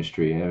oil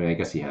industry. I mean, I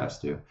guess he has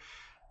to.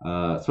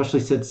 Especially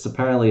since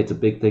apparently it's a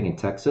big thing in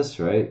Texas,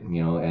 right?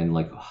 And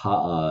like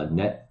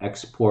net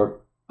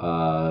export,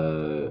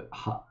 high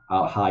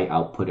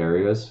output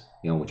areas,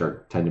 which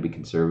tend to be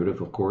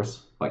conservative, of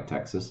course, like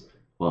Texas.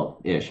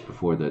 Well, ish,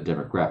 before the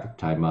demographic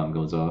time bomb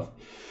goes off.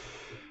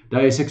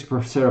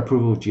 96%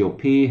 approval of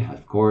GOP,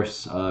 of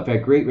course. I've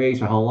had great ratings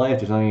my whole life.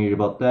 There's nothing new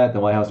about that. The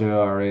White House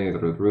already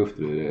through the roof.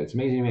 It's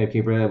amazing to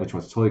keep it, which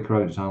was totally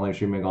corrupt. It's on live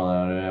streaming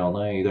all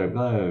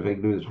night.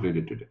 Fake news.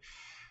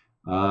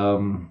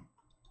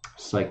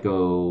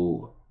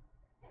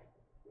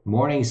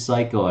 Morning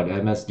Psycho at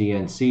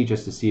MSDNC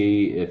just to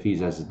see if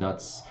he's as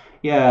nuts.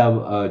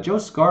 Yeah, Joe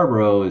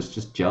Scarborough is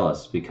just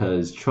jealous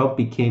because Trump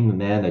became the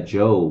man that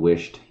Joe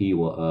wished he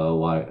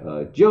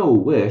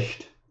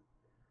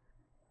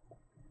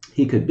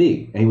could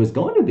be, and he was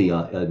going to be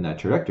in that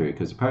trajectory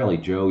because apparently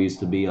Joe used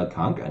to be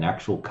an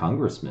actual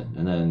congressman,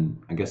 and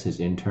then I guess his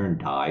intern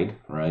died,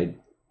 right?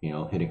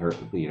 Hitting her.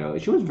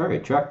 She was very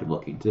attractive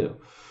looking too.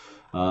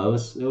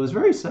 It was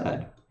very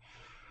sad.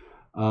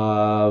 In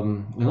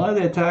light of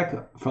the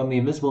attack from the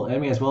invisible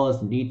enemy, as well as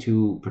the need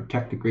to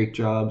protect the great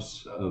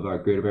jobs of our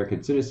great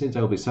American citizens,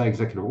 I will be signing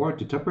executive order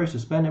to temporarily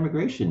suspend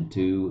immigration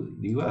to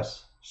the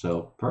U.S.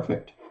 So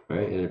perfect,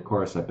 right? And of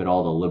course, I bet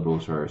all the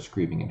liberals are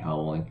screaming and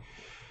howling.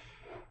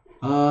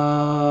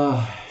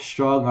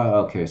 Strong.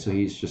 Okay, so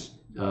he's just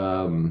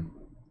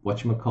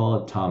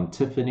whatchamacallit, Tom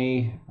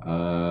Tiffany.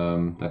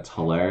 That's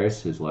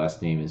hilarious. His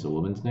last name is a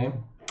woman's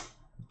name.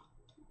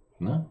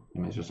 No, I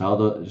mean, it's just how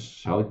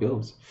it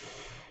goes.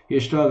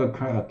 He's strong.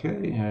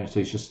 Okay, so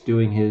he's just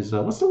doing his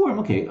what's the word?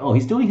 Okay,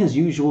 he's doing his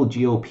usual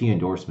GOP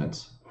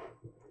endorsements.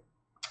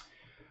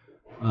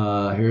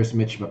 Here's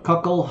Mitch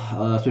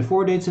McCuckle. It's been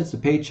 4 days since the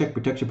Paycheck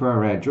Protection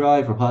Program ran dry.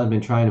 Republicans have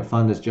been trying to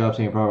fund this job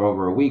saving program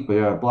over a week, but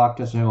they're blocked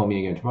us. I'll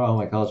meet again tomorrow.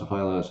 My college will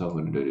file.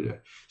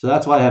 So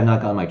that's why I have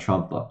not gotten my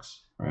Trump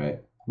bucks, right?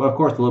 But of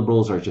course, the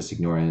liberals are just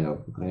ignoring it,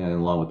 and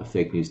along with the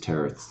fake news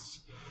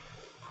terrorists.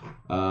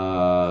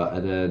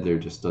 And then there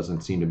just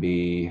doesn't seem to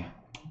be.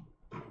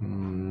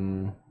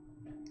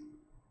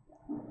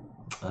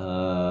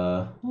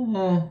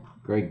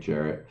 Greg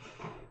Jarrett.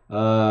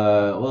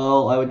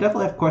 Well, I would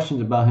definitely have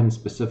questions about him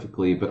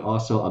specifically, but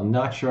also I'm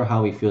not sure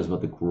how he feels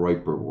about the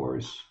Groyper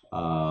Wars.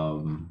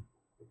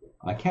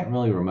 I can't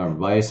really remember,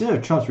 but I assume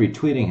if Trump's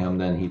retweeting him,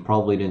 then he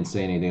probably didn't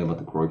say anything about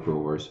the Groyper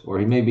Wars, or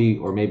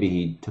maybe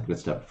he took it a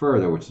step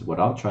further, which is what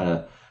I'm trying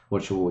to,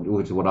 which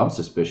is what I'm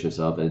suspicious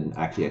of, and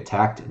actually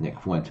attacked Nick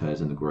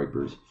Fuentes and the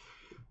Groypers.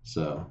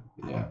 So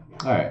yeah,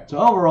 all right. So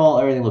overall,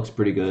 everything looks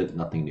pretty good.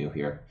 Nothing new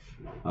here.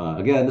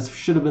 Again, this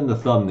should have been the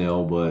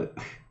thumbnail, but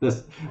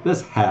this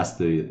has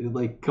to,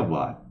 like, come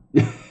on.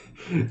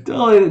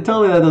 tell me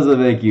that doesn't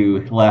make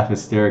you laugh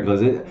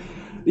hysterically.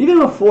 Even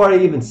before I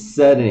even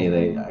said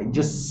anything, I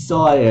just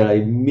saw it and I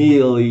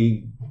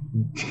immediately.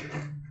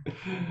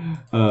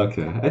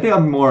 Okay, I think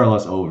I'm more or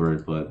less over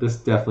it, but this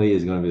definitely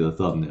is going to be the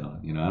thumbnail.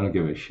 You know, I don't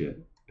give a shit.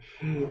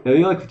 If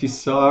you like what you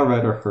saw,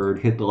 read, or heard,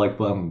 hit the like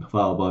button,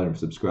 follow button, or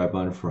subscribe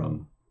button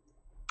from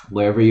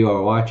wherever you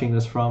are watching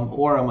this from,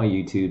 or on my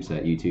YouTubes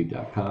at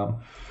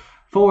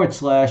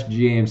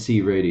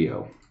youtube.com/GMC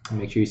Radio.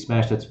 Make sure you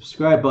smash that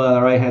subscribe button on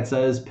the right hand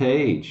side of this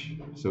page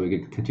so we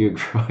can continue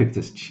growing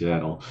this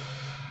channel.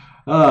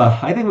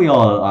 I think we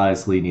all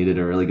honestly needed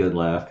a really good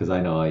laugh, because I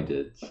know I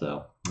did.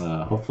 So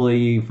hopefully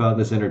you found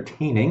this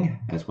entertaining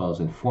as well as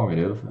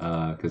informative,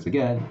 because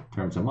again, in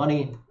terms of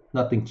money,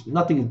 nothing's going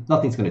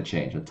to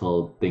change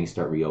until things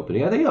start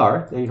reopening. Yeah, they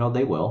are.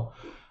 They will.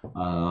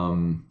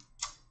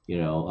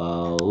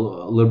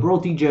 Liberal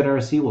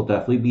degeneracy will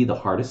definitely be the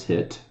hardest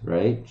hit,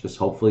 right? Just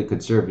hopefully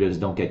conservatives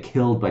don't get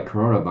killed by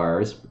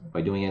coronavirus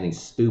by doing anything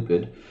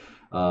stupid,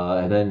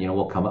 and then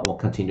we'll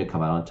continue to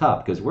come out on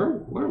top, because we're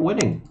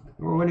winning.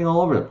 We're winning all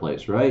over the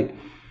place, right?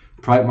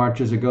 Pride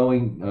marches are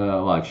going.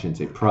 Well, I shouldn't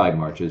say pride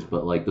marches,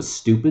 but like the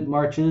stupid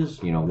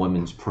marches.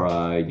 Women's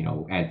pride.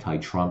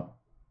 Anti-Trump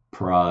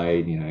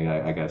pride.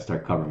 I gotta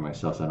start covering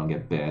myself so I don't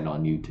get banned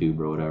on YouTube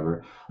or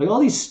whatever. Like all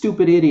these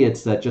stupid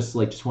idiots that just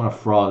want to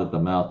fraud at the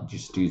mouth and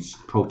just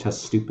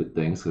protest stupid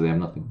things because they have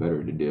nothing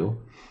better to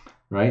do,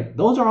 right?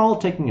 Those are all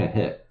taking a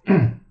hit.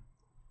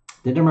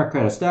 The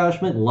Democrat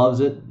establishment loves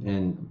it,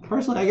 and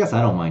personally, I guess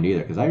I don't mind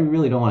either, because I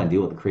really don't want to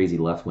deal with the crazy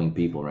left-wing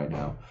people right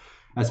now.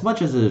 As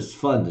much as it's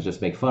fun to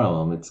just make fun of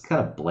them, it's kind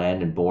of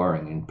bland and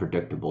boring and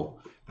predictable.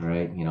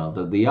 Right,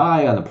 the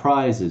eye on the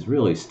prize is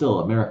really still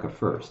America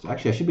first.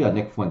 Actually, I should be on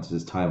Nick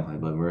Fuentes'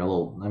 timeline, but we're a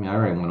little. I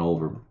already went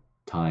over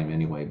time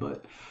anyway.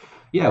 But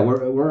yeah,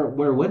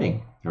 we're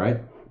winning,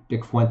 right?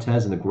 Nick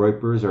Fuentes and the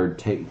Groypers are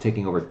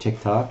taking over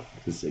TikTok,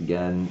 because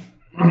again,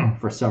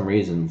 for some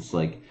reasons,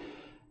 like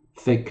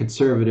fake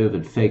conservative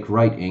and fake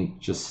right ink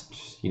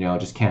just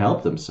can't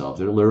help themselves.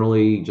 They're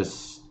literally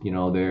just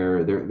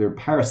their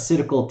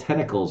parasitical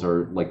tentacles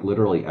are like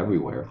literally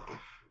everywhere.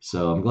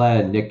 So I'm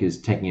glad Nick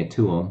is taking it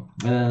to him.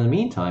 And then in the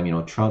meantime,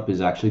 Trump is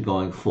actually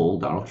going full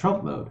Donald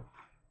Trump mode,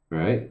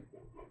 right?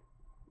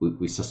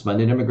 We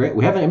suspended immigration.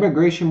 We have an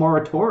immigration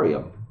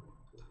moratorium.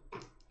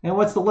 And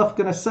what's the left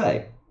going to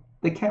say?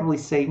 They can't really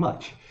say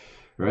much,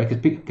 right?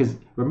 Because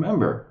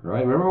remember,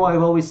 right? Remember what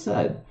I've always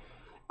said.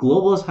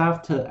 Globalists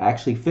have to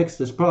actually fix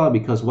this problem,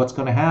 because what's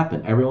going to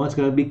happen? Everyone's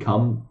going to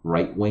become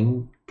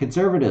right-wing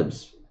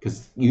conservatives,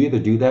 because you either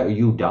do that or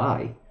you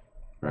die.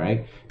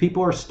 Right?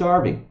 People are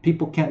starving.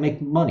 People can't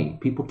make money.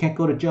 People can't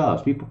go to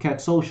jobs. People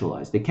can't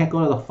socialize. They can't go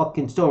to the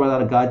fucking store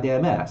without a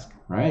goddamn mask.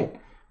 Right?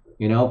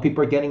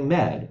 People are getting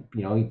mad.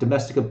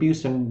 Domestic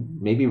abuse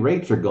and maybe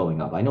rapes are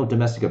going up. I know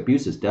domestic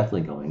abuse is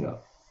definitely going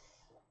up.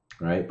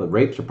 Right? But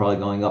rapes are probably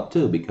going up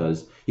too,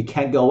 because you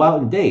can't go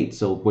out and date.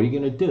 So what are you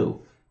going to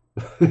do?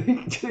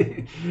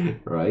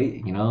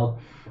 Right?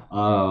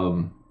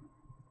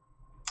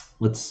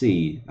 Let's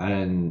see,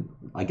 and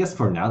I guess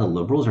for now the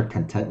liberals are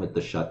content with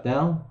the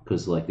shutdown,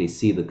 because they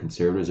see the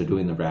conservatives are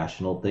doing the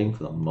rational thing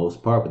for the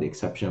most part, with the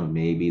exception of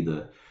maybe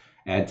the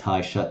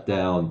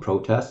anti-shutdown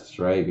protests,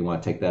 right? If you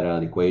want to take that out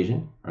of the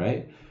equation,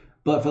 right?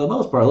 But for the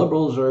most part,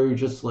 liberals are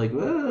just like,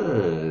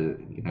 Even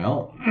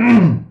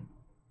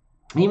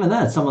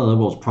then, some of the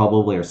liberals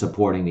probably are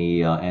supporting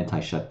the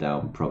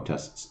anti-shutdown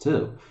protests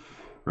too.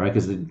 Right,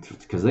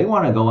 because they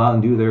want to go out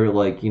and do their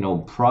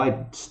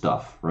pride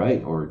stuff,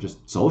 right, or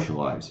just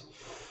socialize.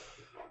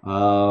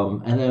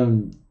 And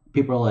then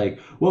people are like,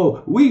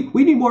 "Whoa, we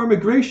need more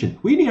immigration.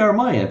 We need our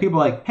money." And people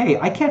are like, "Hey,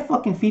 I can't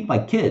fucking feed my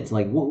kids.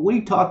 Like, what are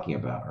you talking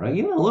about?" Right?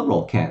 Even a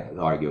liberal can't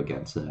argue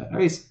against that. At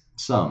least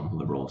some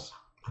liberals,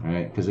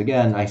 right? Because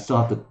again, I still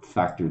have to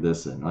factor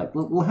this in. Like,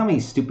 well, how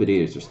many stupid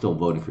idiots are still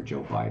voting for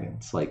Joe Biden?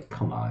 It's like,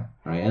 come on,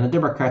 right? And the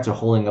Democrats are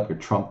holding up your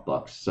Trump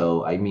bucks.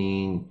 So I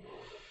mean.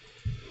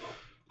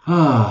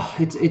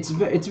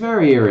 It's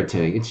very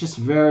irritating. It's just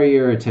very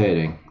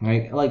irritating.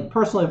 Right? Like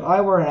personally, if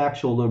I were an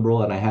actual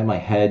liberal and I had my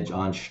head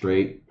on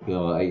straight, you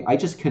know, I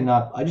just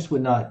cannot. I just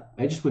would not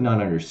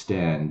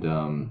understand.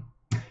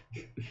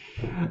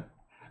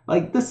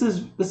 Like this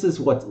is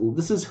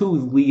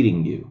who's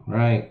leading you,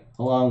 right?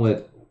 Along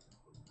with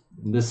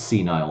this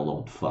senile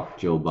old fuck,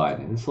 Joe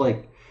Biden. It's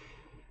like,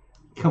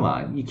 come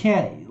on, you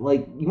can't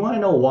like. You want to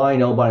know why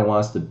nobody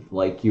wants to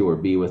like you or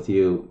be with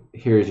you?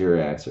 Here's your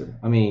answer.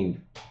 I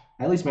mean,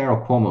 at least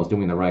Andrew Cuomo is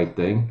doing the right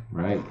thing,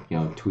 right? You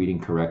know,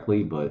 tweeting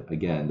correctly. But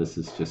again, this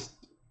is just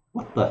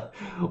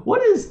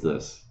what is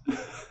this?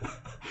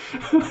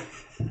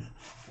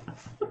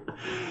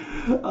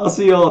 I'll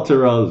see you all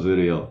tomorrow's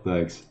video.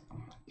 Thanks.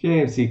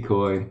 JMC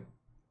Coin,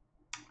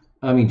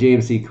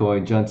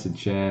 Junson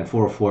Chan,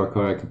 404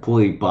 coin. I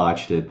completely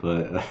botched it,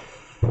 but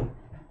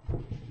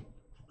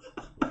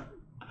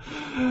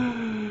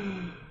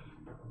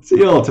see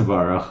you all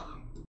tomorrow.